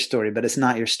used to be your story, but it's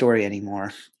not your story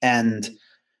anymore. And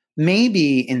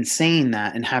maybe in saying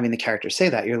that and having the character say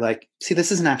that, you're like, see,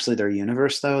 this isn't actually their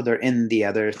universe though. They're in the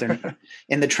other, they're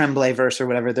in the Tremblay verse or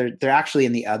whatever. They're actually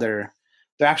in the other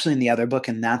book,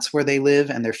 and that's where they live,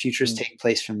 and their futures take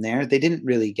place from there. They didn't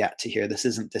really get to here. This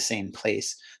isn't the same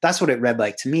place. That's what it read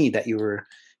like to me, that it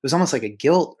was almost like a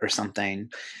guilt or something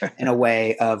in a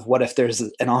way of what if there's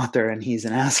an author and he's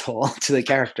an asshole to the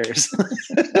characters.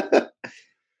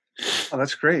 Oh,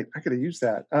 that's great. I could have used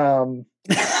that.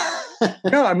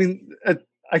 No, I mean,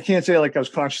 I can't say like I was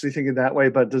consciously thinking that way,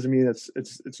 but it doesn't mean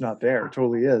it's not there. It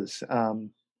totally is.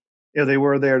 They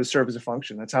were there to serve as a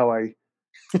function. That's how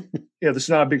this is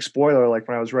not a big spoiler. Like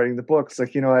when I was writing the book, it's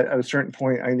like, at a certain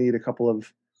point, I need a couple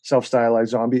of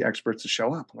self-stylized zombie experts to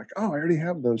show up. I'm like, oh, I already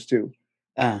have those two.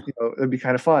 It'd be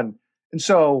kind of fun. And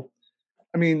so,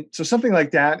 I mean, so something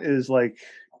like that is like,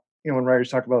 when writers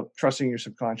talk about trusting your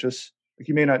subconscious, like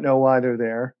you may not know why they're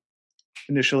there,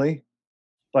 initially,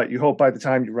 but you hope by the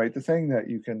time you write the thing that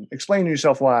you can explain to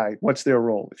yourself what's their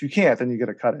role. If you can't, then you got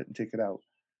to cut it and take it out.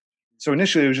 So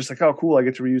initially it was just like, oh, cool, I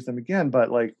get to reuse them again.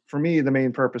 But like for me, the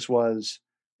main purpose was,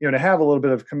 to have a little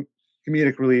bit of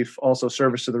comedic relief, also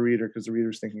service to the reader, because the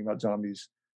reader's thinking about zombies,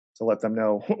 to let them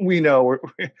know we know,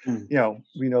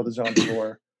 we know the zombie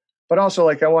lore. But also,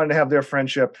 like, I wanted to have their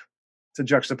friendship to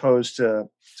juxtapose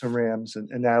to Ram's and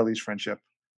Natalie's friendship,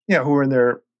 who are in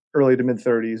their early to mid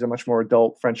 30s, a much more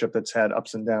adult friendship that's had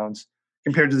ups and downs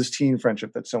compared to this teen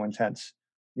friendship that's so intense.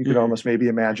 You could almost maybe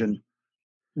imagine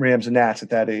Rams and Nats at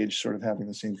that age sort of having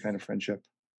the same kind of friendship.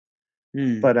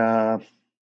 But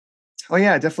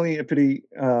definitely a pity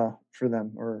for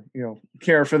them, or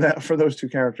care for those two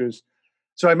characters.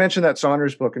 So I mentioned that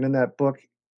Saunders book, and in that book,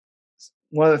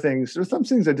 one of the things, there's some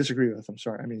things I disagree with. I'm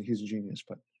sorry. I mean, he's a genius,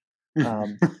 but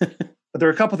but there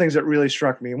are a couple things that really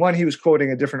struck me. One, he was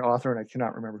quoting a different author, and I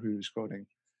cannot remember who he was quoting.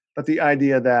 But the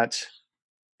idea that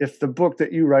if the book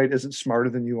that you write isn't smarter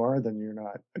than you are, then you're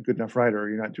not a good enough writer, or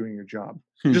you're not doing your job.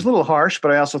 Which is a little harsh,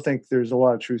 but I also think there's a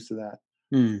lot of truth to that.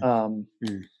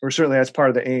 Or certainly that's part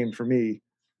of the aim for me.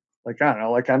 Like, I don't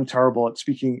know, like I'm terrible at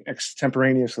speaking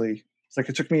extemporaneously. It's like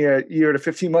it took me a year to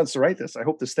 15 months to write this. I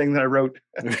hope this thing that I wrote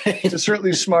is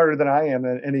certainly smarter than I am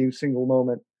at any single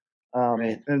moment.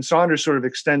 And Saunders sort of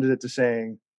extended it to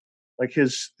saying, like,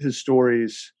 his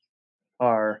stories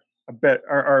are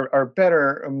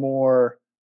better and more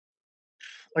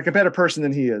like a better person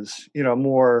than he is,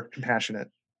 more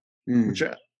compassionate, which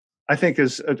I think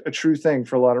is a true thing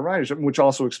for a lot of writers, which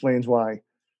also explains why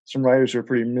some writers who are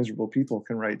pretty miserable people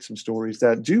can write some stories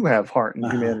that do have heart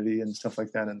and humanity and stuff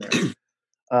like that in there.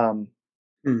 So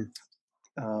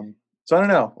I don't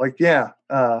know, like,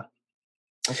 I'll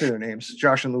say their names,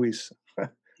 Josh and Luis.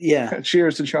 Yeah.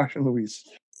 Cheers to Josh and Luis.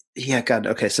 Yeah, God.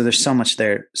 Okay, so there's so much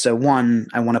there. So one,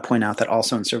 I want to point out that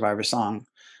also in Survivor Song,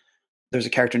 there's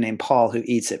a character named Paul who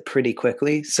eats it pretty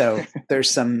quickly. So there's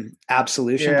some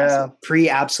absolution,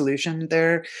 pre-absolution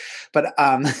there. But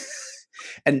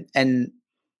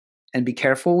and be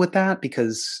careful with that,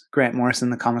 because Grant Morrison,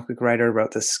 the comic book writer,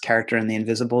 wrote this character in The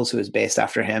Invisibles who is based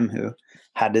after him, who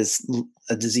had a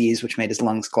disease which made his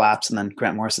lungs collapse, and then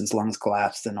Grant Morrison's lungs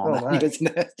collapsed and all that.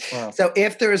 Nice. Wow. So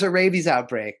if there is a rabies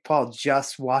outbreak, Paul,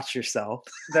 just watch yourself.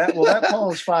 That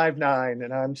Paul is 5'9"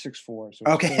 and I'm 6'4". So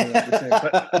okay.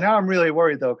 But now I'm really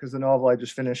worried though, because the novel I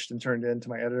just finished and turned in to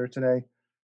my editor today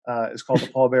is called The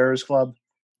Pallbearers Club.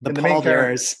 The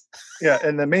Pallbearers. Yeah,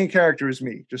 and the main character is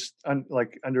me, just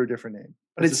under a different name.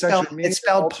 But it's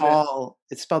spelled Paul.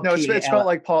 It's spelled no. It's spelled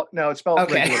like Paul. No, it's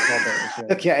spelled regular Pallbearers. Yeah.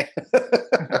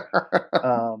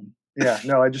 Okay.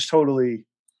 No, I just totally,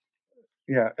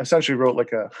 essentially wrote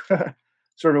like a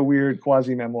sort of weird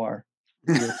quasi memoir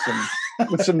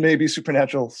with some maybe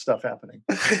supernatural stuff happening.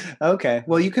 Okay.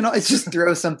 Well, you can always just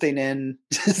throw something in,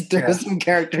 some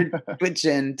character switch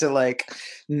in to like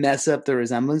mess up the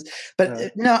resemblance.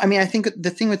 But no, I mean, I think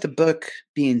the thing with the book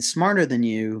being smarter than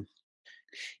you.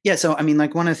 Yeah. So, I mean,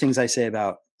 like one of the things I say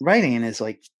about writing is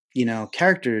like,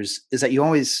 characters is that you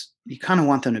kind of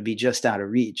want them to be just out of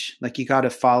reach. Like you got to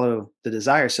follow the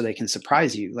desire so they can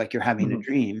surprise you. Like you're having a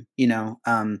dream,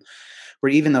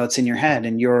 where even though it's in your head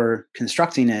and you're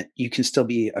constructing it, you can still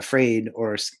be afraid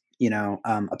or,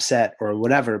 upset or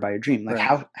whatever by your dream.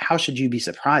 Like how should you be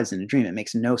surprised in a dream? It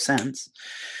makes no sense,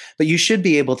 but you should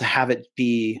be able to have it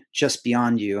be just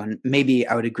beyond you. And maybe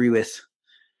I would agree with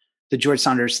the George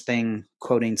Saunders thing,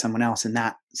 quoting someone else in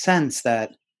that sense,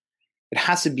 that it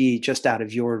has to be just out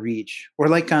of your reach. Or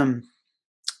like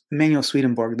Emanuel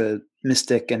Swedenborg, the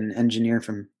mystic and engineer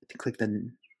from I think like the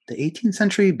 18th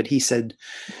century, but he said,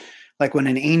 like when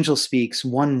an angel speaks,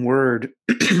 one word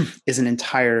is an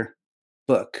entire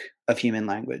book of human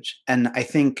language. And I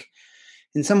think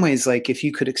in some ways, like if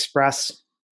you could express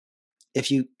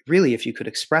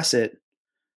it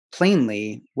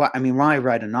plainly, why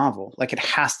write a novel? Like it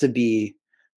has to be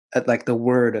like the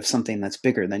word of something that's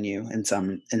bigger than you in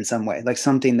some way, like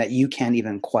something that you can't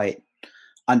even quite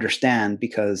understand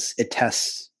because it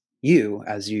tests you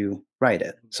as you write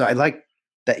it. So I like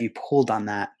that you pulled on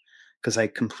that, because I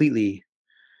completely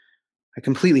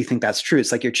think that's true.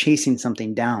 It's like you're chasing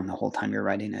something down the whole time you're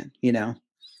writing it, Yeah.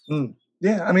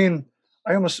 I mean,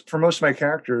 for most of my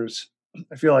characters,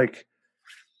 I feel like,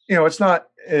 it's not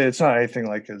anything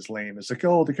like as lame as like,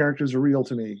 oh, the characters are real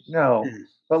to me. No,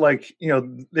 but like,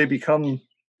 they become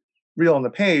real on the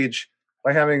page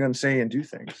by having them say and do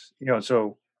things,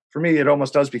 so for me, it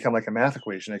almost does become like a math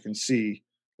equation. I can see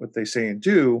what they say and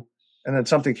do, and then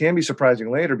something can be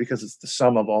surprising later because it's the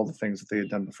sum of all the things that they had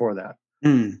done before that.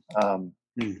 I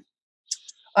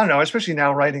don't know, especially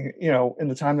now writing, in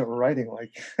the time that we're writing,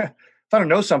 like if I don't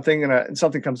know something and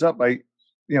something comes up, I,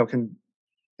 can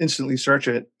instantly search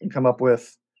it and come up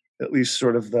with at least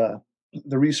sort of the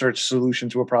research solution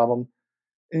to a problem.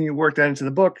 And you work that into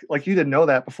the book. Like you didn't know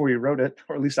that before you wrote it,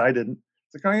 or at least I didn't.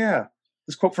 It's like, oh yeah,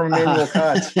 this quote from Immanuel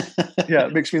Kant. Yeah,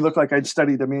 it makes me look like I'd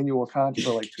studied Immanuel Kant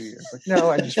for like 2 years. Like, no,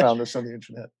 I just found this on the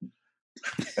internet.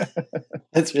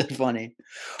 That's really funny.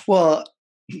 Well,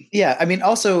 yeah, I mean,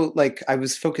 also like I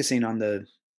was focusing on and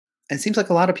it seems like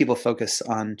a lot of people focus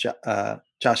on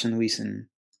Josh and Luis and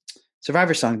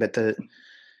Survivor Song,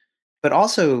 but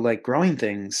also like Growing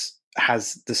Things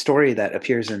has the story that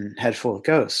appears in Head Full of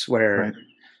Ghosts, where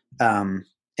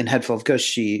in Head Full of Ghosts,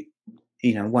 she,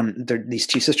 these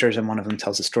two sisters, and one of them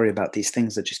tells a story about these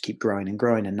things that just keep growing and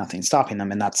growing and nothing's stopping them.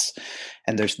 And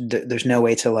there's no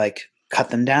way to like cut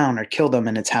them down or kill them.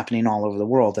 And it's happening all over the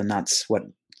world. And that's what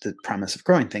the premise of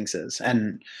Growing Things is.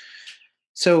 And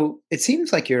so it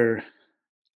seems like I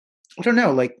don't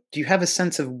know, like, do you have a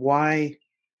sense of why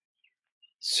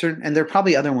certain, and there are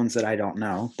probably other ones that I don't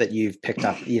know that you've picked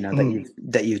up,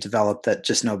 that you've developed that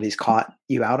just nobody's caught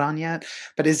you out on yet.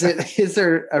 But is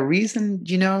there a reason,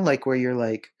 like where you're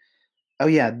like, oh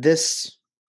yeah, this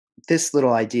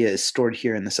little idea is stored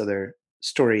here in this other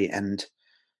story, and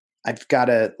I've got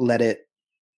to let it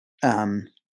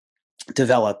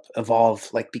develop, evolve,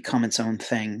 like become its own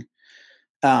thing.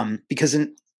 Because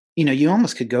you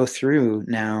almost could go through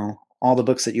now all the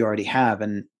books that you already have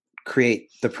and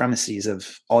create the premises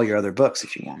of all your other books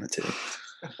if you wanted to.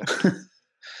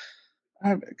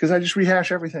 Because I just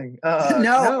rehash everything.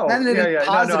 No, I'm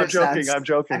joking. I'm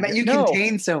joking. I mean, you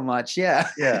contain so much. Yeah.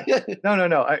 Yeah.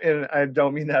 No. I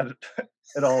don't mean that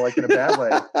at all, like in a bad way.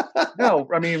 No,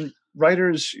 I mean,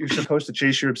 writers, you're supposed to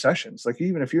chase your obsessions. Like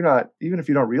even if you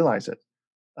don't realize it,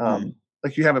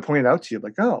 like you have it pointed out to you,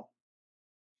 like, oh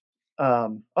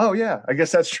yeah, I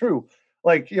guess that's true.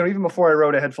 Like, even before I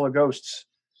wrote A Head Full of Ghosts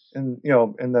in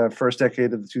the first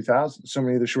decade of the 2000s, so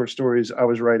many of the short stories I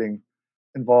was writing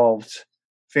involved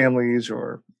families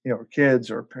or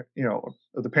kids or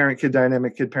the parent-kid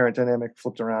dynamic, kid-parent dynamic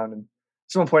flipped around. And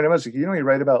someone pointed out, like, you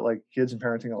write about like kids and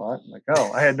parenting a lot. I'm like,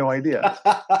 oh, I had no idea.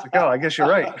 It's like, oh, I guess you're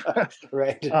right.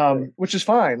 Right. Which is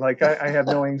fine. Like I have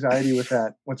no anxiety with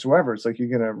that whatsoever. It's like you're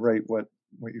gonna write what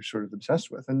you're sort of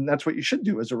obsessed with, and that's what you should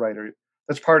do as a writer.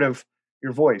 That's part of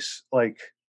your voice. Like,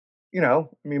 I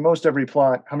mean, most every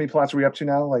plot. How many plots are we up to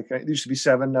now? Like, it used to be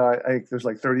 7. I think there's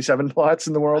like 37 plots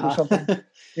in the world or something.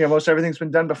 Most everything's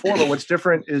been done before. But what's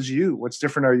different is you. What's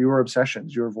different are your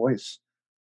obsessions, your voice.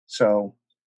 So,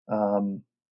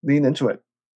 lean into it.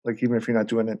 Like, even if you're not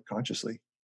doing it consciously.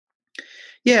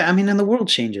 Yeah, I mean, and the world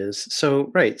changes. So,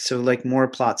 right. So, like, more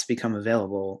plots become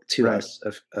available to us,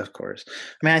 of course.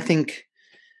 I mean, I think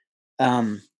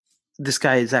this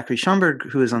guy, Zachary Schomburg,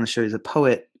 who is on the show, he's a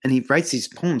poet, and he writes these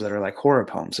poems that are like horror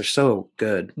poems. They're so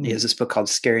good. Mm. He has this book called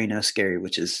Scary No Scary,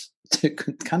 which is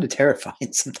kind of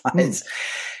terrifying sometimes.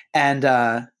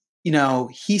 And,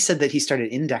 he said that he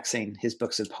started indexing his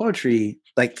books of poetry,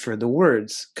 like for the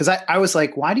words. Cause I was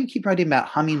like, why do you keep writing about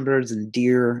hummingbirds and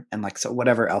deer and like, so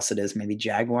whatever else it is, maybe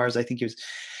jaguars, I think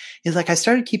he's like, I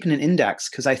started keeping an index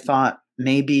cause I thought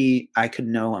maybe I could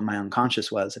know what my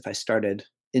unconscious was if I started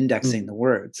indexing the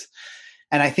words.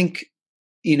 And I think,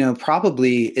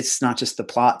 probably it's not just the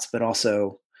plots, but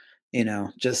also,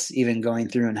 just even going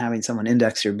through and having someone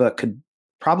index your book could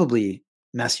probably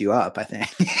mess you up. I think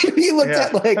you looked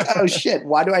at like, oh shit,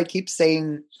 why do I keep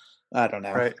saying, I don't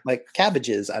know, like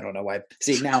cabbages? I don't know why.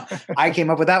 See, now I came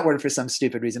up with that word for some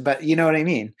stupid reason, but you know what I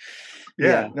mean?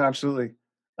 Yeah. No, absolutely.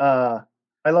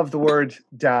 I love the word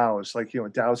douse, like,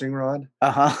 dowsing rod.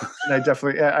 Uh-huh. And I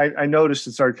definitely, I noticed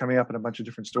it started coming up in a bunch of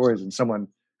different stories, and someone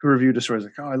who reviewed a story was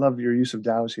like, oh, I love your use of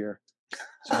douse here.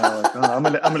 So I'm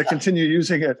like, I'm going to continue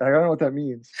using it. I don't know what that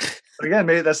means. But again,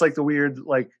 maybe that's like the weird,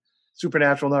 like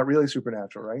supernatural, not really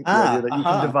supernatural, right? The idea that you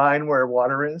can divine where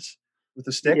water is with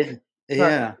a stick.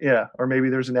 Yeah. Or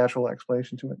maybe there's a natural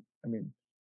explanation to it. I mean,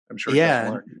 I'm sure.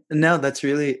 Yeah, no, that's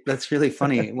really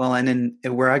funny. Well, and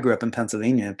in where I grew up in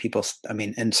Pennsylvania, people, I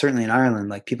mean, and certainly in Ireland,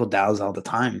 like people douse all the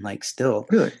time, like still.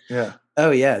 Really? Yeah.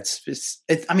 Oh yeah. It's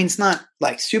I mean, it's not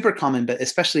like super common, but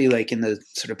especially like in the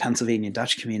sort of Pennsylvania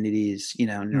Dutch communities,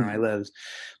 near I live.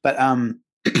 But,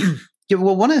 yeah,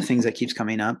 well, one of the things that keeps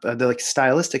coming up, the like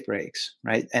stylistic breaks,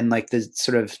 right? And like the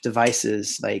sort of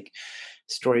devices, like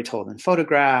story told in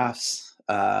photographs,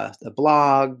 the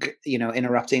blog,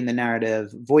 interrupting the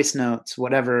narrative, voice notes,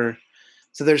 whatever.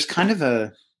 So there's kind of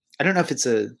I don't know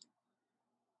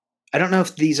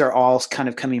if these are all kind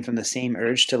of coming from the same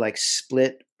urge to like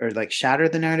split or like shatter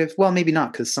the narrative. Well, maybe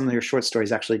not, because some of your short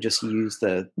stories actually just use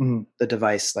the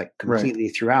device like completely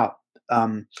throughout.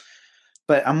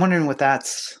 But I'm wondering what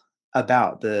that's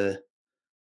about the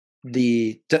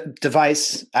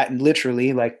device,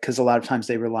 literally, like, because a lot of times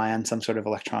they rely on some sort of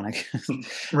electronic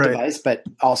Right. device, but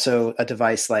also a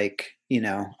device like,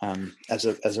 as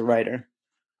a writer.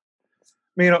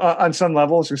 I mean, on some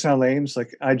levels, it sound lame. It's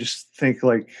like I just think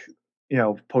like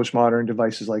postmodern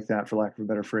devices like that, for lack of a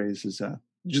better phrase, is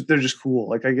they're just cool.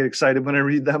 Like I get excited when I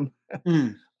read them.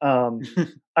 Mm.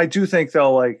 I do think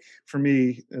though, like for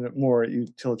me, in a more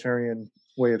utilitarian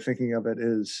way of thinking of it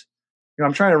is,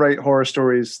 I'm trying to write horror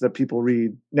stories that people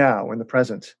read now in the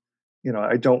present.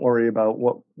 I don't worry about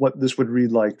what this would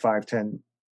read like 5, 10,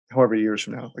 however years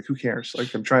from now. Like who cares?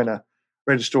 Like I'm trying to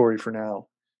write a story for now.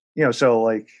 So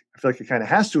like I feel like it kind of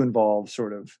has to involve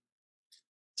sort of,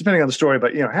 depending on the story,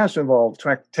 but it has to involve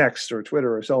text or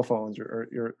Twitter or cell phones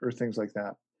or things like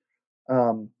that.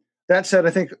 That said, I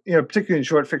think particularly in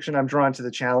short fiction, I'm drawn to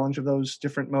the challenge of those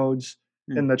different modes,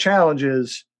 and the challenge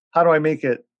is how do I make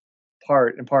it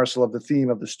part and parcel of the theme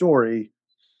of the story,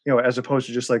 as opposed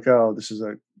to just like, oh, this is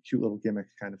a cute little gimmick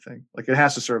kind of thing. Like it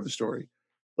has to serve the story.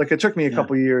 Like it took me a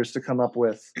couple years to come up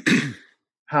with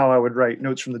how I would write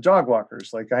notes from the dog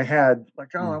walkers. Like I had like,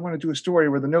 oh, I want to do a story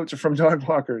where the notes are from dog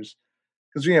walkers.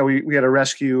 Because we had a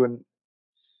rescue and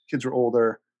kids were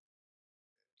older.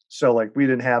 So like we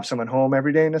didn't have someone home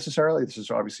every day necessarily. This is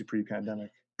obviously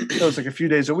pre-pandemic. So it's like a few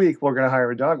days a week, we're going to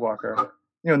hire a dog walker,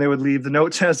 and they would leave the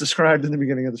notes as described in the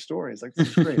beginning of the story. It's like, this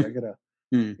is great. I gotta,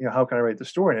 how can I write the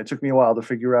story? And it took me a while to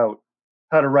figure out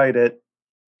how to write it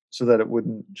so that it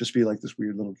wouldn't just be like this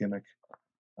weird little gimmick.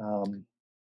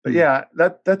 But yeah,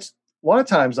 that's a lot of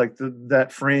times like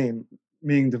that frame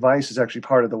being device is actually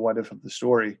part of the what if of the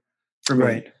story for me.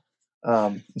 Right.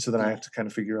 And so then I have to kind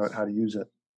of figure out how to use it.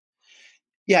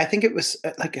 Yeah, I think it was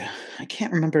like, I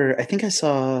can't remember. I think I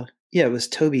saw, it was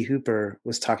Toby Hooper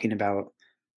was talking about,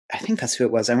 I think that's who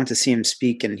it was. I went to see him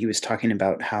speak, and he was talking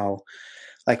about how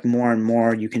like more and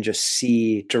more you can just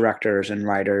see directors and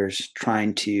writers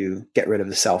trying to get rid of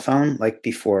the cell phone, like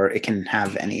before it can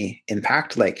have any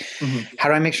impact. Like, how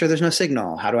do I make sure there's no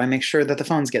signal? How do I make sure that the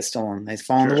phones get stolen? They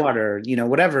fall in the water,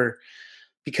 whatever,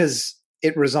 because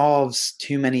it resolves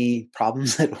too many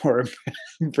problems that horror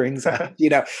brings up.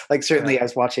 Like certainly I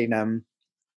was watching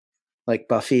like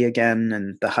Buffy again,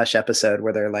 and the Hush episode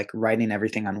where they're like writing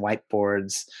everything on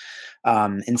whiteboards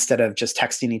instead of just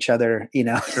texting each other,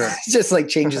 it just like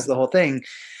changes the whole thing.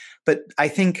 But I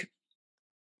think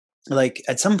like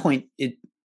at some point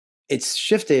it's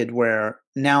shifted where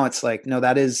now it's like, no,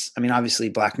 that is, I mean, obviously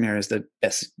Black Mirror is the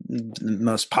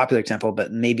most popular example,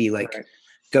 but maybe like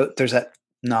there's that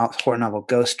horror novel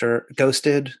Ghosted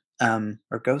or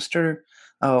Ghoster.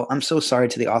 Oh, I'm so sorry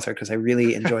to the author because I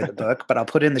really enjoyed the book, but I'll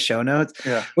put it in the show notes,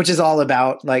 which is all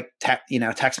about like, text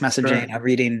messaging. I'm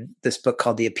reading this book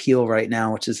called The Appeal right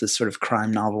now, which is this sort of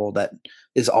crime novel that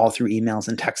is all through emails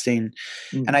and texting.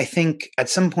 And I think at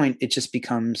some point it just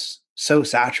becomes so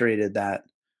saturated that,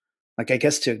 like, I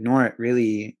guess to ignore it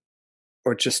really,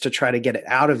 or just to try to get it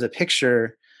out of the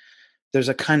picture, there's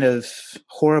a kind of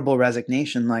horrible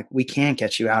resignation. Like, we can't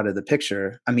get you out of the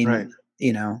picture. I mean,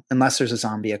 unless there's a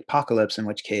zombie apocalypse, in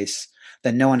which case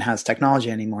then no one has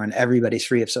technology anymore and everybody's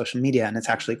free of social media. And it's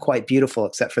actually quite beautiful,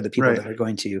 except for the people that are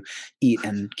going to eat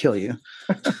and kill you.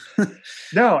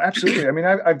 No, absolutely. I mean,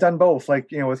 I've done both. Like,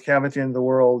 with Cabin at the End of the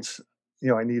World,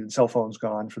 I needed cell phones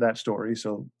gone for that story.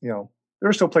 So, there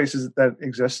are still places that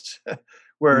exist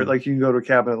where like you can go to a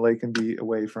cabin at a lake and be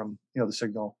away from, the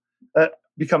signal. That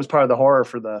becomes part of the horror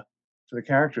for the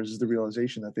characters, is the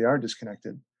realization that they are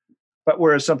disconnected. But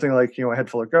whereas something like, A Head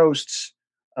Full of Ghosts,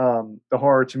 the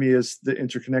horror to me is the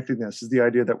interconnectedness, is the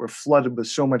idea that we're flooded with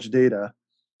so much data.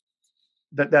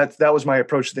 That was my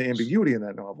approach to the ambiguity in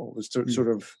that novel, was to sort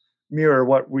of mirror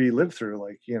what we live through.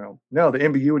 Like, no, the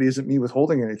ambiguity isn't me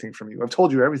withholding anything from you. I've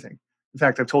told you everything. In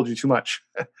fact, I've told you too much.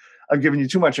 I've given you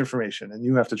too much information, and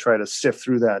you have to try to sift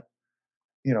through that,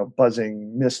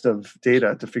 buzzing mist of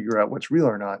data to figure out what's real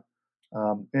or not.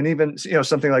 And even,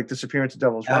 something like Disappearance of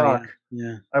Devil's Rock,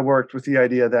 I worked with the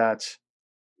idea that,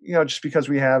 just because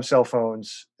we have cell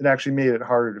phones, it actually made it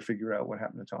harder to figure out what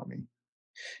happened to Tommy.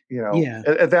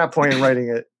 At that point in writing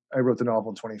it, I wrote the novel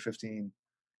in 2015,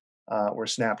 where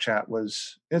Snapchat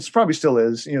was, it's probably still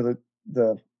is,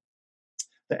 the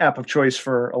app of choice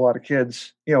for a lot of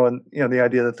kids, and, the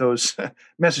idea that those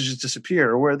messages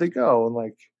disappear, or where they go, and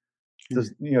like,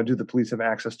 do the police have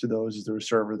access to those? Is there a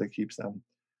server that keeps them?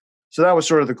 So that was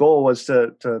sort of the goal, was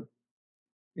to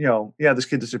this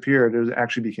kid disappeared. It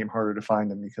actually became harder to find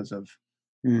him because of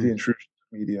the intrusion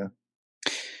of media.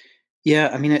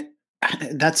 Yeah, I mean,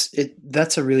 that's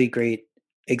a really great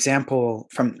example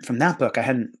from that book. I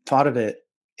hadn't thought of it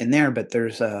in there, but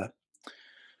there's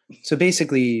so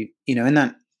basically, in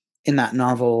that in that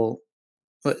novel,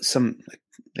 some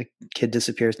the kid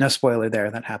disappears. No spoiler there.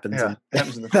 That happens, Yeah, and it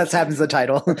happens in the that first happens in the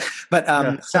title. But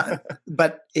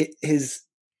yeah.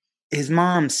 his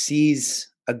mom sees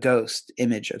a ghost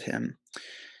image of him,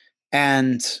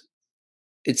 and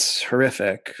it's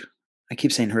horrific. I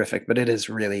keep saying horrific, but it is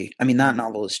really. I mean, that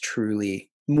novel is truly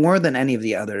more than any of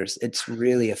the others. It's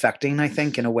really affecting, I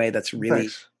think, in a way that's really,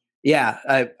 Thanks. yeah.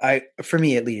 I for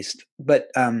me at least, but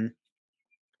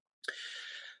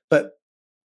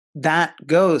that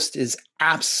ghost is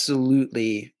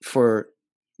absolutely for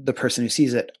the person who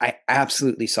sees it. I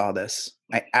absolutely saw this.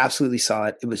 I absolutely saw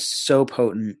it. It was so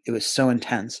potent. It was so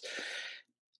intense.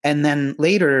 And then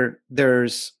later,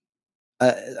 there's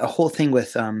a whole thing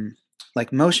with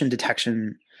like motion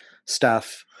detection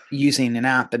stuff using an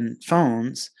app and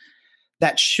phones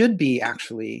that should be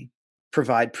actually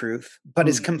provide proof, but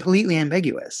is completely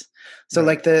ambiguous. So Right.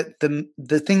 like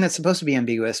the thing that's supposed to be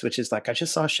ambiguous, which is like I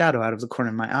just saw a shadow out of the corner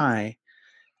of my eye,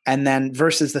 and then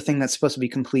versus the thing that's supposed to be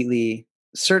completely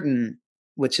certain,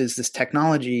 which is this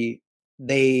technology,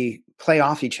 they play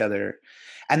off each other.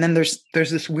 And then there's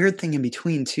this weird thing in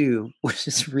between too, which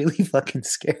is really fucking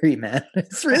scary, man.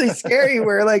 It's really scary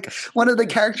where like one of the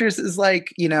characters is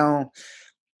like,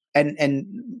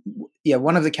 and yeah,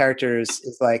 one of the characters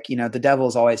is like, the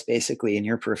devil's always basically in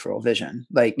your peripheral vision.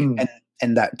 Like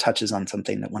and that touches on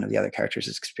something that one of the other characters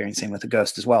is experiencing with a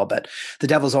ghost as well. But the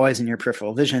devil's always in your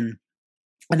peripheral vision.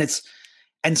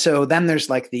 And so then there's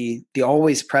like the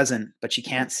always present, but you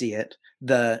can't see it.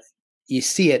 You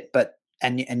see it, but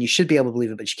and you should be able to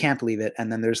believe it, but you can't believe it.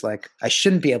 And then there's like, I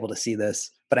shouldn't be able to see this,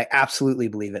 but I absolutely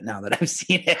believe it now that I've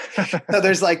seen it. So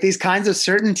there's like these kinds of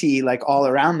certainty, like all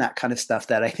around that kind of stuff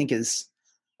that I think is,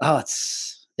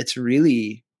 it's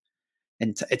really,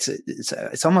 and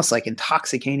it's almost like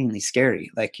intoxicatingly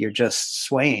scary. Like you're just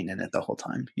swaying in it the whole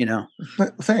time,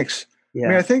 Thanks. Yeah.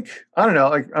 I mean, I don't know,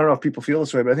 like, I don't know if people feel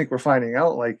this way, but I think we're finding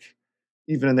out, like,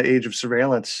 even in the age of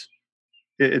surveillance,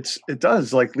 it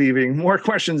does like leaving more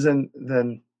questions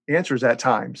than answers at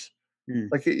times.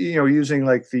 Like, using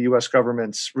like the U.S.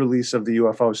 government's release of the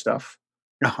UFO stuff,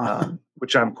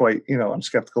 which I'm quite, I'm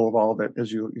skeptical of all of it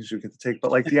as you get to take. But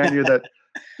like the idea that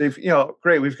they've,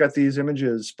 great, we've got these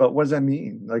images, but what does that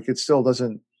mean? Like, it still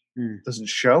doesn't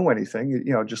show anything.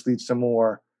 It just leads to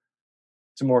more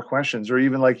questions, or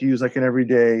even like use like an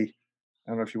everyday. I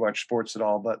don't know if you watch sports at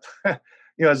all, but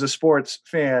as a sports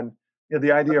fan,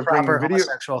 the idea of bringing video.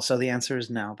 Homosexual, so the answer is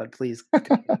no. But please.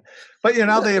 But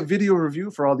now they have video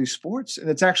review for all these sports, and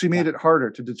it's actually made it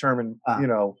harder to determine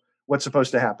what's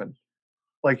supposed to happen.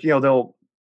 Like they'll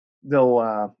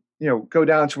go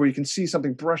down to where you can see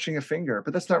something brushing a finger,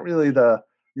 but that's not really that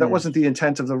wasn't the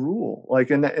intent of the rule.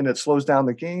 Like, and it slows down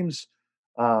the games.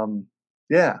 So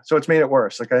it's made it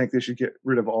worse. Like, I think they should get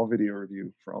rid of all video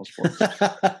review for all sports.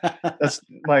 That's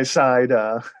my side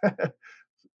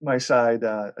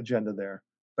agenda there.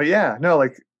 But I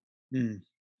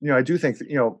do think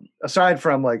that, aside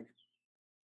from like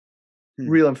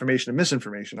real information and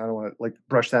misinformation, I don't want to like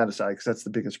brush that aside because that's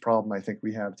the biggest problem I think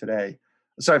we have today.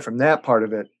 Aside from that part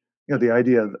of it, the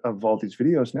idea of all these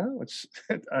videos now,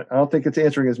 I don't think it's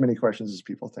answering as many questions as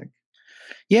people think.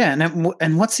 Yeah.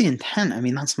 And what's the intent? I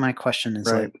mean, that's my question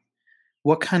is right. Like,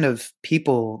 what kind of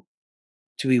people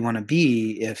do we want to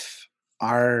be if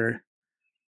our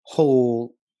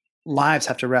whole lives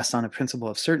have to rest on a principle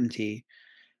of certainty?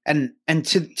 And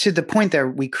to the point there,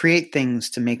 we create things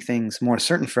to make things more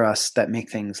certain for us that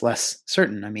make things less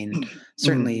certain. I mean,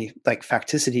 certainly like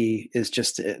facticity is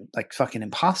just like fucking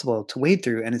impossible to wade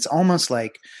through. And it's almost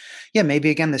like,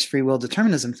 maybe again, this free will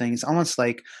determinism thing is almost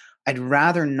like, I'd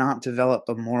rather not develop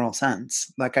a moral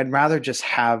sense. Like I'd rather just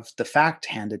have the fact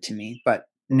handed to me, but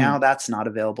now that's not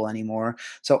available anymore.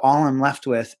 So all I'm left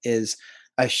with is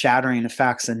a shattering of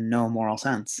facts and no moral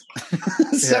sense.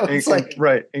 So it's like,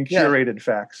 right. And curated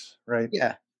facts. Right.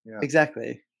 Yeah,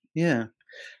 exactly. Yeah.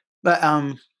 But,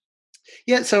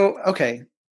 so, okay.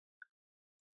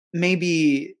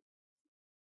 Maybe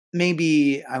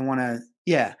I want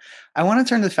to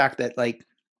turn to the fact that like,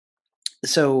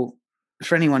 so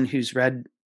for anyone who's read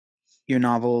your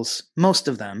novels, most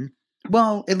of them,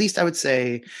 well, at least I would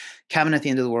say Cabin at the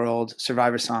End of the World,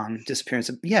 Survivor Song, Disappearance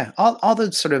of, all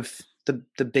the sort of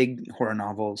the big horror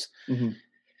novels,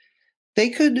 they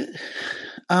could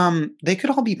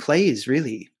all be plays,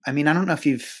 really. I mean, I don't know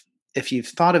if you've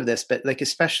thought of this, but like,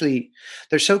 especially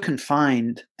they're so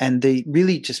confined and they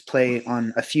really just play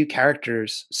on a few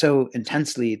characters so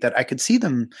intensely that I could see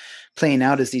them playing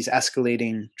out as these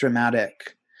escalating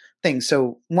dramatic things.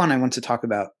 So one, I want to talk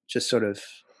about just sort of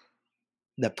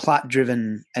the plot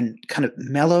driven and kind of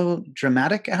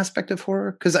melodramatic aspect of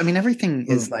horror. Cause I mean, everything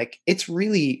is like, it's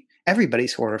really,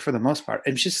 everybody's horror for the most part.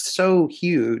 It's just so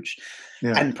huge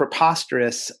Yeah. and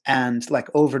preposterous and like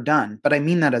overdone. But I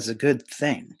mean that as a good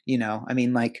thing, you know? I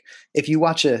mean, like if you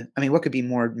watch what could be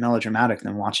more melodramatic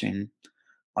than watching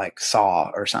like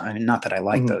Saw or something? I mean, not that I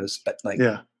like Mhm. those, but like,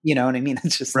 Yeah. you know what I mean?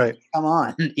 It's just like, Right. come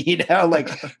on,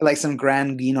 like some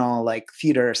grand guignol, like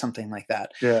theater or something like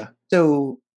that. Yeah.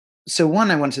 So, so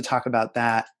one, I wanted to talk about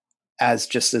that as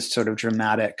just this sort of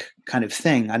dramatic kind of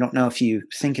thing. I don't know if you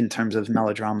think in terms of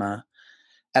melodrama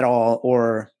at all,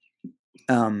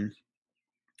 um,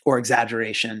 or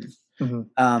exaggeration,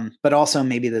 Mhm. but also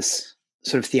maybe this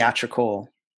sort of theatrical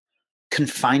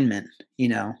confinement. You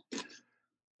know,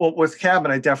 Well, with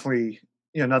Cabin, I definitely,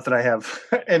 not that I have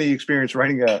any experience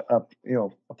writing a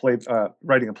play,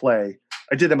 writing a play.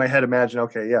 I did in my head imagine,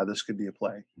 okay, yeah, this could be a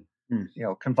play, mm,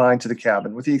 confined to the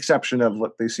cabin, with the exception of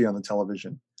what they see on the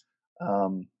television.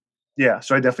 Um, yeah,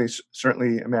 so I definitely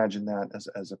certainly imagine that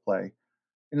as a play.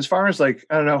 And as far as like,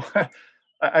 I don't know,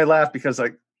 I laugh because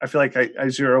like I feel like I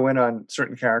zero in on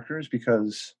certain characters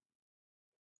because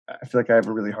I feel like I have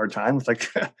a really hard time with like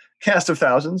cast of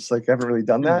thousands. Like I haven't really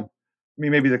done that. mm, I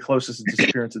mean, maybe the closest is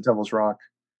Disappearance at Devil's Rock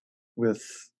with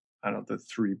I don't know the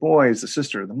three boys, the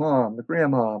sister, the mom, the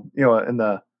grandma, and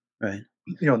the right.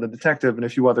 the detective and a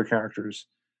few other characters.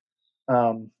 I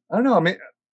don't know. I mean,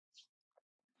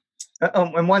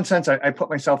 in one sense, I put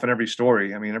myself in every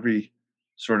story. I mean, every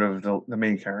sort of the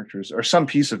main characters or some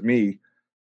piece of me.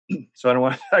 So I don't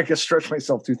want to, I guess, stretch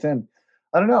myself too thin.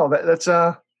 I don't know.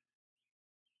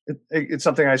 It's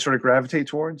something I sort of gravitate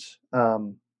towards.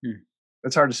 Mm,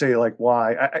 It's hard to say like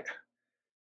why.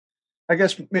 I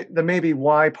guess the maybe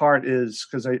why part is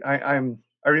because I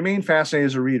remain fascinated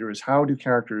as a reader. Is how do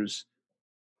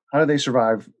they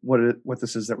survive what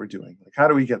this is that we're doing? Like how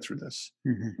do we get through this?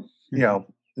 mhm, You mhm, know,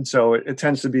 and so it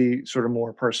tends to be sort of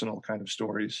more personal kind of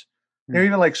stories. mm.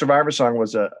 Even like Survivor Song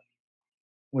was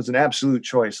an absolute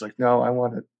choice. Like no, I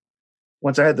want it.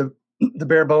 Once I had the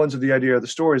bare bones of the idea of the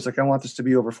stories, like I want this to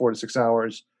be over 4 to 6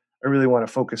 hours. I really want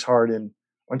to focus hard in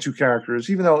on two characters,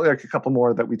 even though like a couple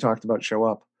more that we talked about show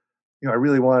up. I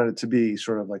really wanted it to be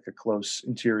sort of like a close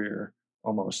interior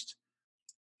almost,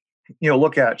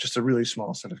 look at just a really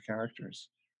small set of characters.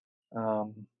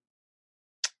 Um,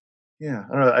 yeah,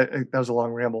 I don't know. That was a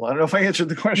long ramble. I don't know if I answered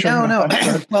the question or No, no. not,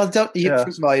 but Well, don't you, yeah,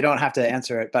 first of all, you don't have to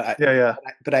answer it, yeah, yeah.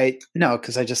 but I no,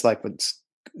 because I just like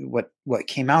what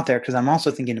came out there. Because I'm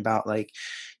also thinking about like,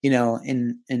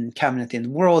 in Cabinet at the End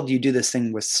of the World, you do this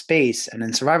thing with space, and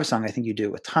in Survivor Song, I think you do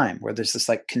it with time, where there's this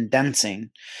like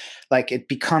condensing, like it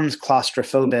becomes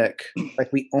claustrophobic.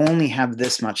 Like we only have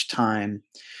this much time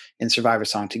in Survivor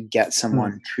Song to get Hmm.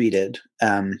 someone treated,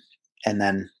 and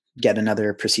then get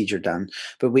another procedure done.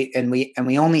 But we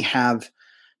only have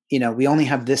we only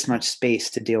have this much space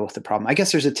to deal with the problem. I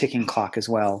guess there's a ticking clock as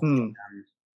well. Hmm.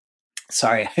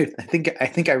 Sorry, I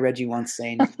think I read you once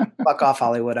saying, "Fuck off,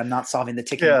 Hollywood! I'm not solving the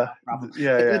ticking Yeah, clock problem."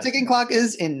 yeah, But the yeah, ticking clock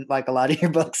is in like a lot of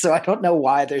your books, so I don't know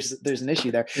why there's an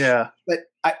issue there. yeah. But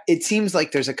it seems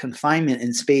like there's a confinement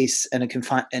in space and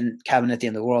a in Cabin at the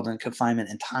End of the World and confinement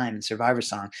in time in Survivor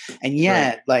Song, and Right.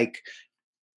 yet like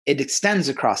it extends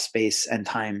across space and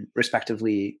time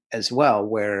respectively as well,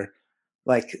 where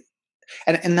like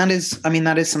and that is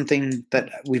that is something that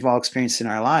we've all experienced in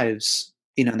our lives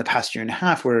in the past year and a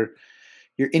half, where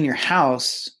you're in your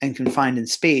house and confined in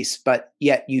space, but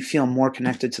yet you feel more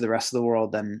connected to the rest of the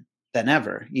world than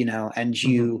ever, and Hmm.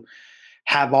 you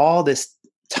have all this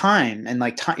time, and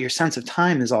like your sense of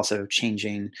time is also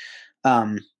changing,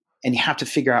 um, and you have to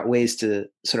figure out ways to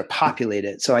sort of populate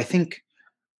it. So I think,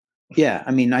 yeah,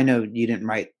 I know you didn't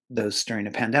write those during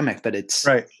a pandemic, but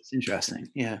Right. it's interesting.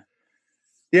 Yeah.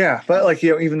 Yeah, but like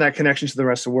even that connection to the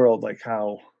rest of the world, like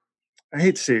how I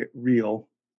hate to say it real,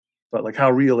 but like how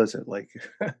real is it? Like,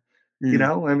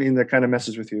 Mm, I mean, that kind of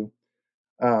messes with you.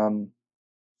 Um,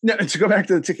 No, to go back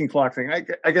to the ticking clock thing,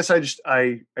 I guess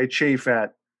I chafe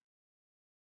at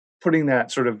putting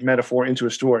that sort of metaphor into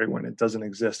a story when it doesn't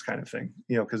exist, kind of thing.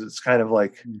 Because it's kind of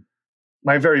like mm.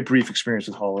 my very brief experience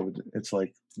with Hollywood. It's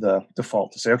like the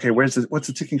default to say, okay, what's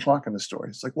the ticking clock in the story?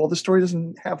 It's like, well, the story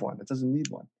doesn't have one. It doesn't need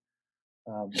one.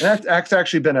 That's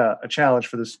actually been a challenge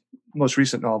for this most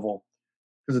recent novel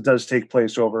because it does take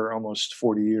place over almost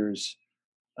 40 years,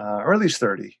 or at least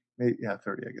 30. Maybe, yeah,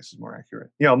 30, I guess is more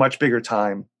accurate. A much bigger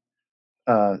time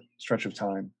stretch of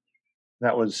time.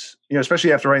 That was,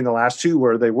 especially after writing the last two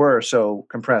where they were so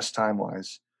compressed time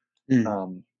wise.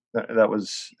 Mm. That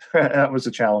was that was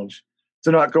a challenge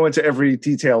to not go into every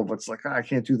detail. But it's like I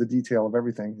can't do the detail of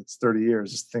everything. It's 30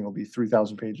 years. This thing will be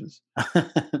 3,000 pages.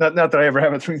 Not that I ever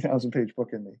have a 3,000 page book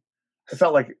in me. It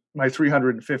felt like my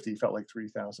 350 felt like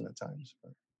 3,000 at times.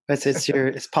 But.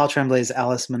 It's Paul Tremblay's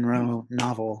Alice Munro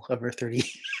novel over 30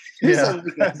 years Yeah. old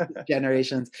because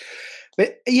generations.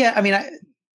 But yeah, I mean,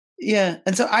 yeah,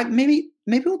 and so maybe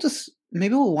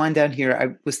we'll wind down here.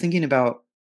 I was thinking about,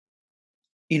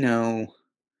 you know,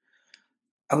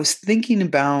 I was thinking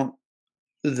about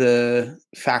the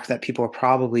fact that people are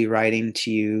probably writing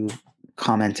to you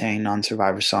commenting on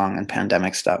Survivor Song and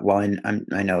pandemic stuff. Well,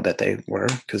 I know that they were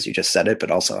because you just said it,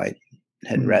 but also I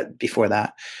had read before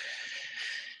that.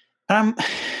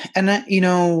 And you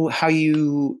know how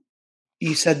you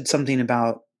said something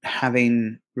about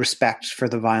having respect for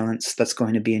the violence that's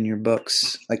going to be in your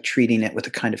books, like treating it with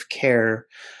a kind of care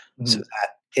so that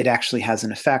it actually has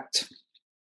an effect,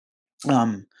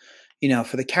 you know,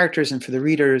 for the characters and for the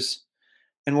readers.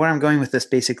 And where I'm going with this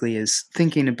basically is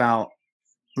thinking about,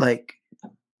 like,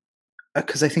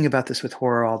 because I think about this with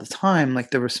horror all the time, like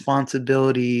the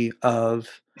responsibility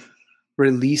of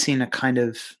releasing a kind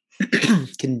of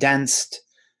condensed,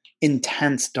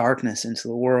 intense darkness into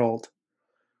the world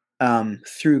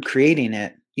through creating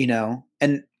it, you know.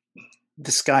 And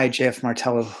this guy, JF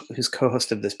Martello, who's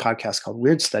co-host of this podcast called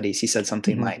Weird Studies, he said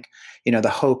something like, you know, the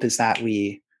hope is that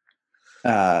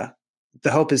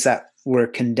we're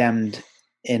condemned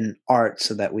in art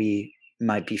so that we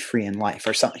might be free in life,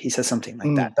 or something. He says something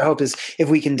like that. The hope is if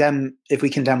we condemn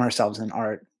ourselves in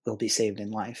art, we'll be saved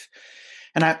in life.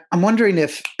 And I'm wondering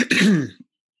if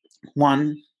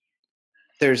one,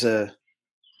 there's a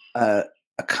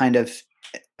kind of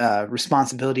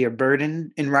responsibility or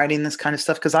burden in writing this kind of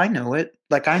stuff, because I know it.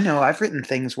 Like, I know I've written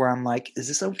things where I'm like, is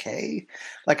this okay?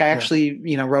 Like, I actually,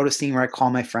 you know, wrote a scene where I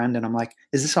call my friend and I'm like,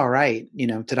 is this all right? You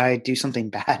know, did I do something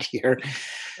bad here?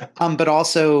 But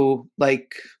also,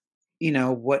 like, you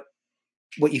know, what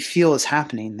you feel is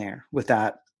happening there with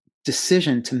that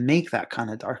decision to make that kind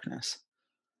of darkness.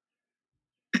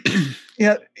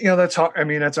 Yeah, you know, that's hard. I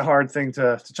mean, that's a hard thing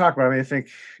to talk about. I mean, I think,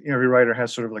 you know, every writer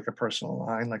has sort of like a personal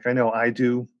line. Like, I know I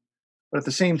do, but at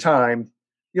the same time,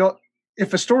 you know,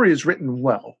 if a story is written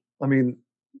well, I mean,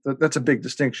 that's a big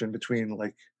distinction between,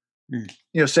 like, you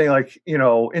know, saying, like, you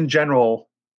know, in general,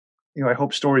 you know, I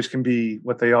hope stories can be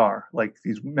what they are, like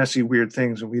these messy, weird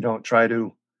things, and we don't try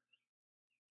to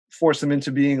force them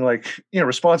into being, like, you know,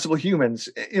 responsible humans,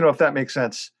 you know, if that makes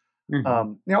sense. You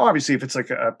know, obviously, if it's like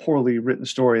a poorly written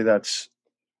story that's,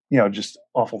 you know, just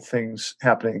awful things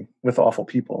happening with awful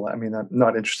people, I mean, I'm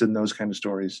not interested in those kind of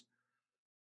stories.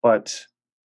 But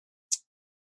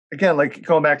again, like,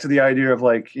 going back to the idea of,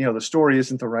 like, you know, the story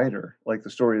isn't the writer, like the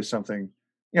story is something,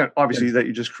 you know, obviously that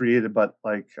you just created, but,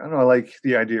 like, I don't know, I like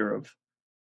the idea of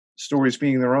stories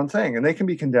being their own thing, and they can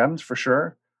be condemned for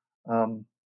sure.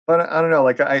 But I don't know,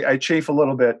 like, I chafe a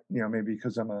little bit, you know, maybe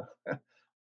because I'm a,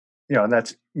 you know, and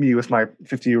that's me with my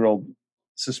 50-year-old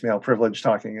cis male privilege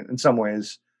talking in some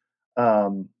ways,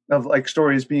 of, like,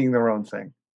 stories being their own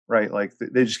thing, right? Like,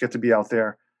 they just get to be out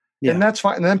there, and that's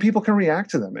fine. And then people can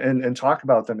react to them and talk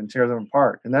about them and tear them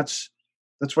apart, and that's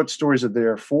what stories are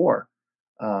there for.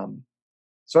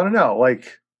 So I don't know,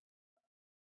 like,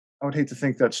 I would hate to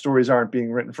think that stories aren't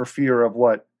being written for fear of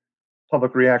what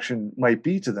public reaction might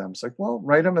be to them. It's like, well,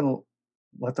 write them and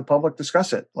let the public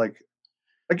discuss it. Like,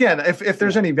 again, if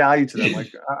there's any value to them,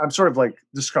 like, I'm sort of like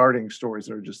discarding stories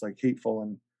that are just like hateful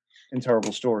and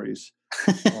terrible stories.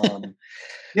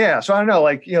 Yeah. So I don't know,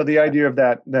 like, you know, the idea of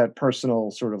that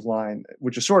personal sort of line,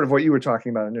 which is sort of what you were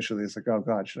talking about initially. It's like, oh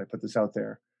God, should I put this out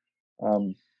there?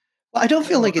 Well, I don't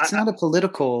feel like it's not a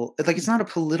political,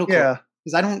 Yeah.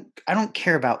 because I don't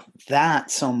care about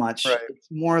that so much. Right. It's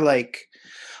more like,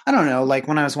 I don't know, like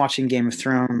when I was watching Game of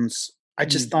Thrones, I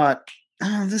just thought,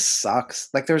 oh, this sucks.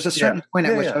 Like, there was a certain point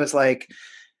at which I was like,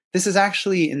 this is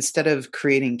actually, instead of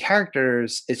creating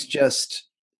characters, it's just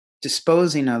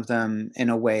disposing of them in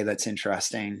a way that's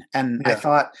interesting. And I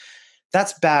thought,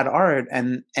 that's bad art.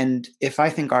 And if I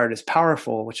think art is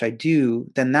powerful, which I do,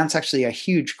 then that's actually a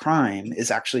huge crime, is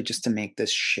actually just to make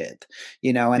this shit,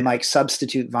 you know, and like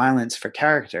substitute violence for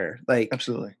character. Like,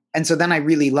 absolutely. And so then I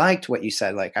really liked what you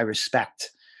said. Like, I respect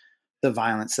the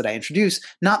violence that I introduced,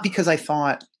 not because I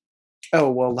thought, oh,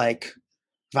 well, like,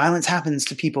 violence happens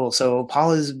to people, so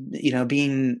Paul is, you know,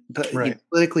 being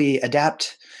politically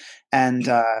adept and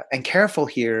careful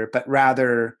here, but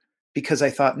rather because I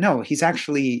thought, no, he's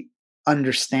actually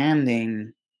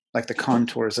understanding, like, the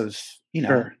contours of, you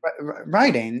know,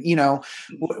 writing, you know,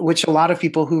 which a lot of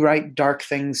people who write dark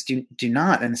things do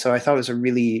not. And so I thought it was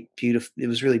really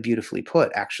beautifully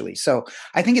put, actually. So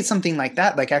I think it's something like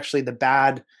that. Like, actually, the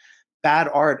bad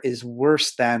art is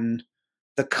worse than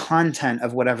the content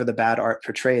of whatever the bad art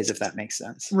portrays, if that makes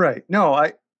sense. Right. No,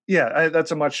 Yeah,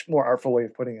 that's a much more artful way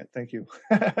of putting it. Thank you.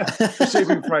 For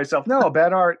saving for myself. No,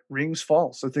 bad art rings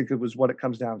false. I think it was what it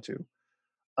comes down to.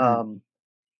 Mm, Um,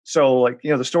 so like,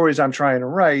 the stories I'm trying to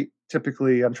write,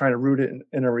 typically I'm trying to root it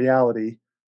in a reality.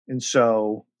 And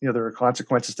so, there are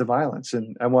consequences to violence,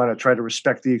 and I want to try to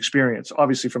respect the experience,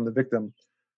 obviously from the victim,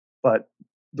 but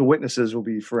the witnesses will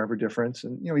be forever different.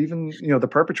 And, even, the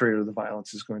perpetrator of the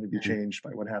violence is going to be mm, changed by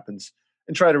what happens,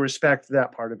 and try to respect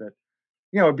that part of it.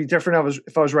 It'd be different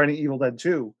if I was writing Evil Dead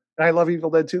 2. And I love Evil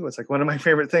Dead 2. It's like one of my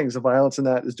favorite things. The violence in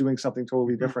that is doing something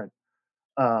totally mhm. different.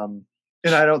 Um,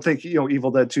 and I don't think,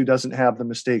 Evil Dead 2 doesn't have the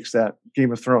mistakes that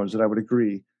Game of Thrones, that I would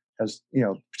agree has,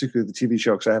 particularly the TV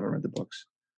show, because I haven't read the books.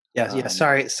 Yeah, yeah. Um,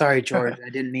 Sorry, George. I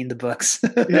didn't mean the books.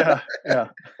 yeah, yeah.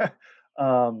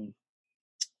 um,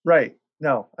 right.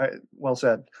 No, well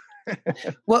said.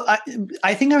 Well,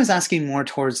 I think I was asking more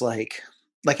towards like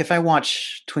if I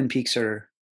watch Twin Peaks or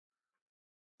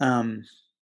um,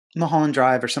 Mulholland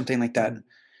Drive or something like that, Mhm.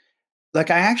 like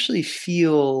I actually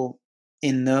feel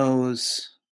in those,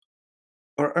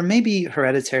 or maybe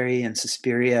Hereditary and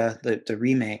Suspiria, the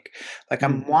remake, like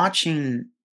I'm Mm. watching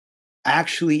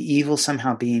actually evil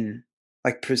somehow being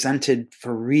like presented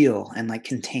for real and like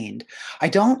contained. I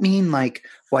don't mean like,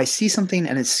 well, I see something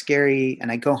and it's scary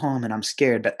and I go home and I'm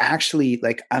scared, but actually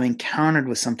like I'm encountered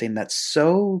with something that's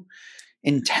so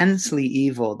intensely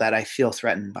evil that I feel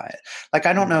threatened by it. Like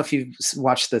I don't know Mm. if you've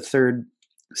watched the third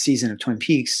season of Twin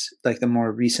Peaks, like the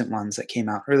more recent ones that came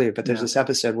out earlier, but there's Yeah. this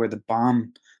episode where this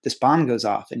bomb goes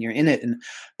off and you're in it, and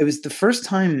it was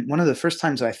one of the first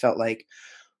times I felt like,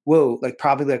 whoa, like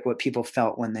probably like what people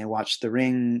felt when they watched the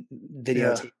Ring Yeah.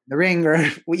 videotape, the Ring, or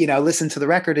listen to the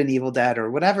record in Evil Dead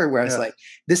or whatever, where I was Yeah. like,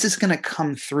 this is going to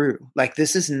come through, like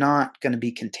this is not going to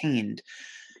be contained.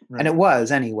 And Right. it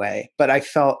was anyway, but I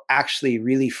felt actually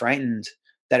really frightened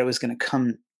that it was going to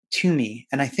come to me.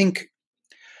 And I think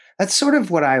that's sort of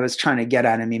what I was trying to get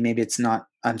at. I mean, maybe it's not,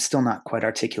 I'm still not quite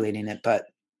articulating it, but,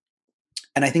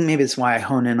 and I think maybe it's why I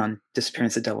hone in on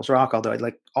Disappearance at Devil's Rock, although I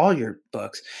like all your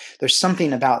books. There's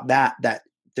something about that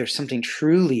there's something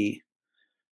truly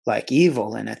like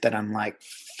evil in it that I'm like,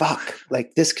 fuck,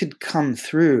 like this could come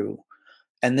through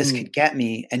and this Mm. could get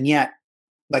me. And yet,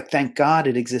 like, thank God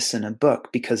it exists in a book,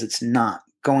 because it's not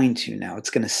going to now. It's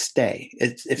going to stay,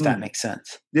 if that Mm. makes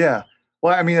sense. Yeah.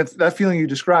 Well, I mean, that feeling you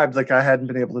described, like I hadn't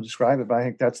been able to describe it, but I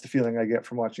think that's the feeling I get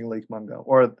from watching Lake Mungo,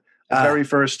 or the Ah, very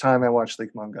first time I watched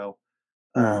Lake Mungo.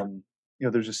 uh,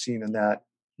 There's a scene in that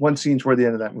one scene toward the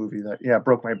end of that movie that,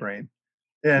 broke my brain.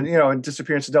 And, and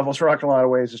Disappearance of Devil's Rock in a lot of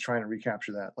ways is trying to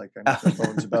recapture that. Like I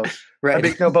right.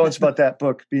 make no bones about that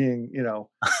book being,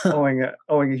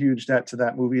 owing a huge debt to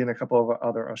that movie and a couple of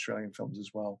other Australian films as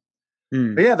well.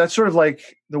 Mm, But yeah, that's sort of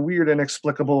like the weird,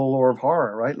 inexplicable lore of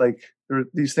horror, right? Like there are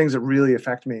these things that really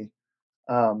affect me.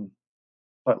 Um,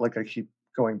 but like I keep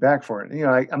going back for it.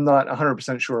 I'm not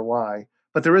 100% sure why,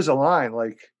 but there is a line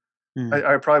like mm,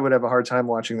 I probably would have a hard time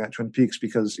watching that Twin Peaks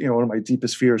because, one of my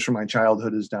deepest fears from my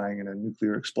childhood is dying in a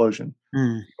nuclear explosion.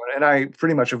 mm, And I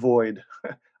pretty much avoid,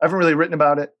 I haven't really written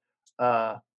about it.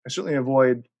 I certainly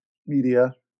avoid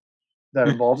media that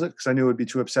mm. involves it because I knew it would be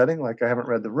too upsetting. Like I haven't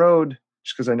read The Road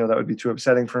just because I know that would be too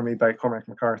upsetting for me by Cormac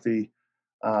McCarthy.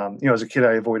 As a kid,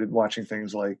 I avoided watching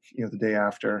things like, The Day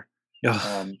After.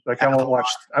 Ugh, Like Avalon.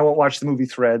 I won't watch the movie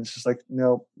Threads. It's like,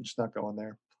 no, I'm just not going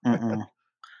there. Uh-uh.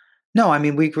 No, I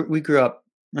mean, we grew up.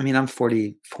 I mean, I'm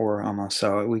 44 almost,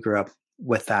 so we grew up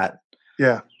with that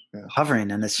Yeah. Yeah.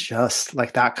 hovering, and it's just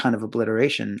like that kind of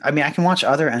obliteration. I mean, I can watch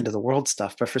other end of the world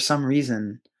stuff, but for some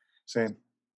reason, Same.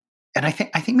 and I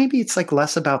think maybe it's like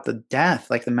less about the death,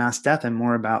 like the mass death, and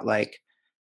more about like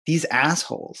these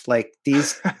assholes, like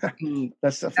these. That's You know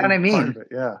what I definitely part mean? of it.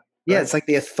 Yeah. Yeah, Right. it's like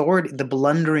the authority, the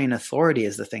blundering authority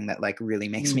is the thing that like really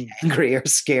makes me Mm, angry or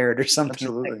scared or something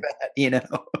like absolutely.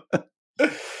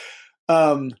 that.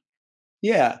 Um,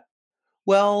 yeah.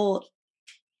 Well,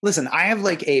 listen, I have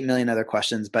like 8 million other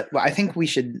questions, but I think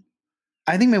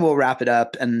maybe we'll wrap it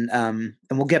up, and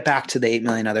we'll get back to the 8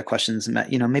 million other questions.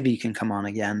 Maybe you can come on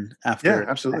again Yeah, after the next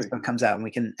absolutely. book comes out, and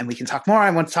we can talk more. I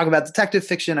want to talk about detective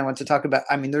fiction. I want to talk about.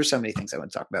 I mean, there's so many things I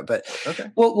want to talk about, but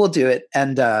Okay. we'll do it.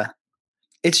 And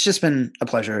it's just been a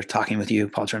pleasure talking with you,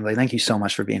 Paul Tremblay. Thank you so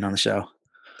much for being on the show.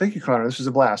 Thank you, Connor. This was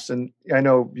a blast. And I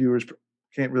know viewers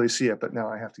can't really see it, but now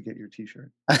I have to get your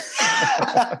t-shirt.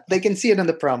 They can see it in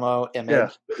the promo image. Yeah.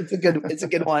 It's a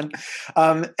good one.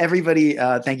 Everybody,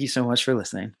 thank you so much for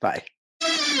listening. Bye.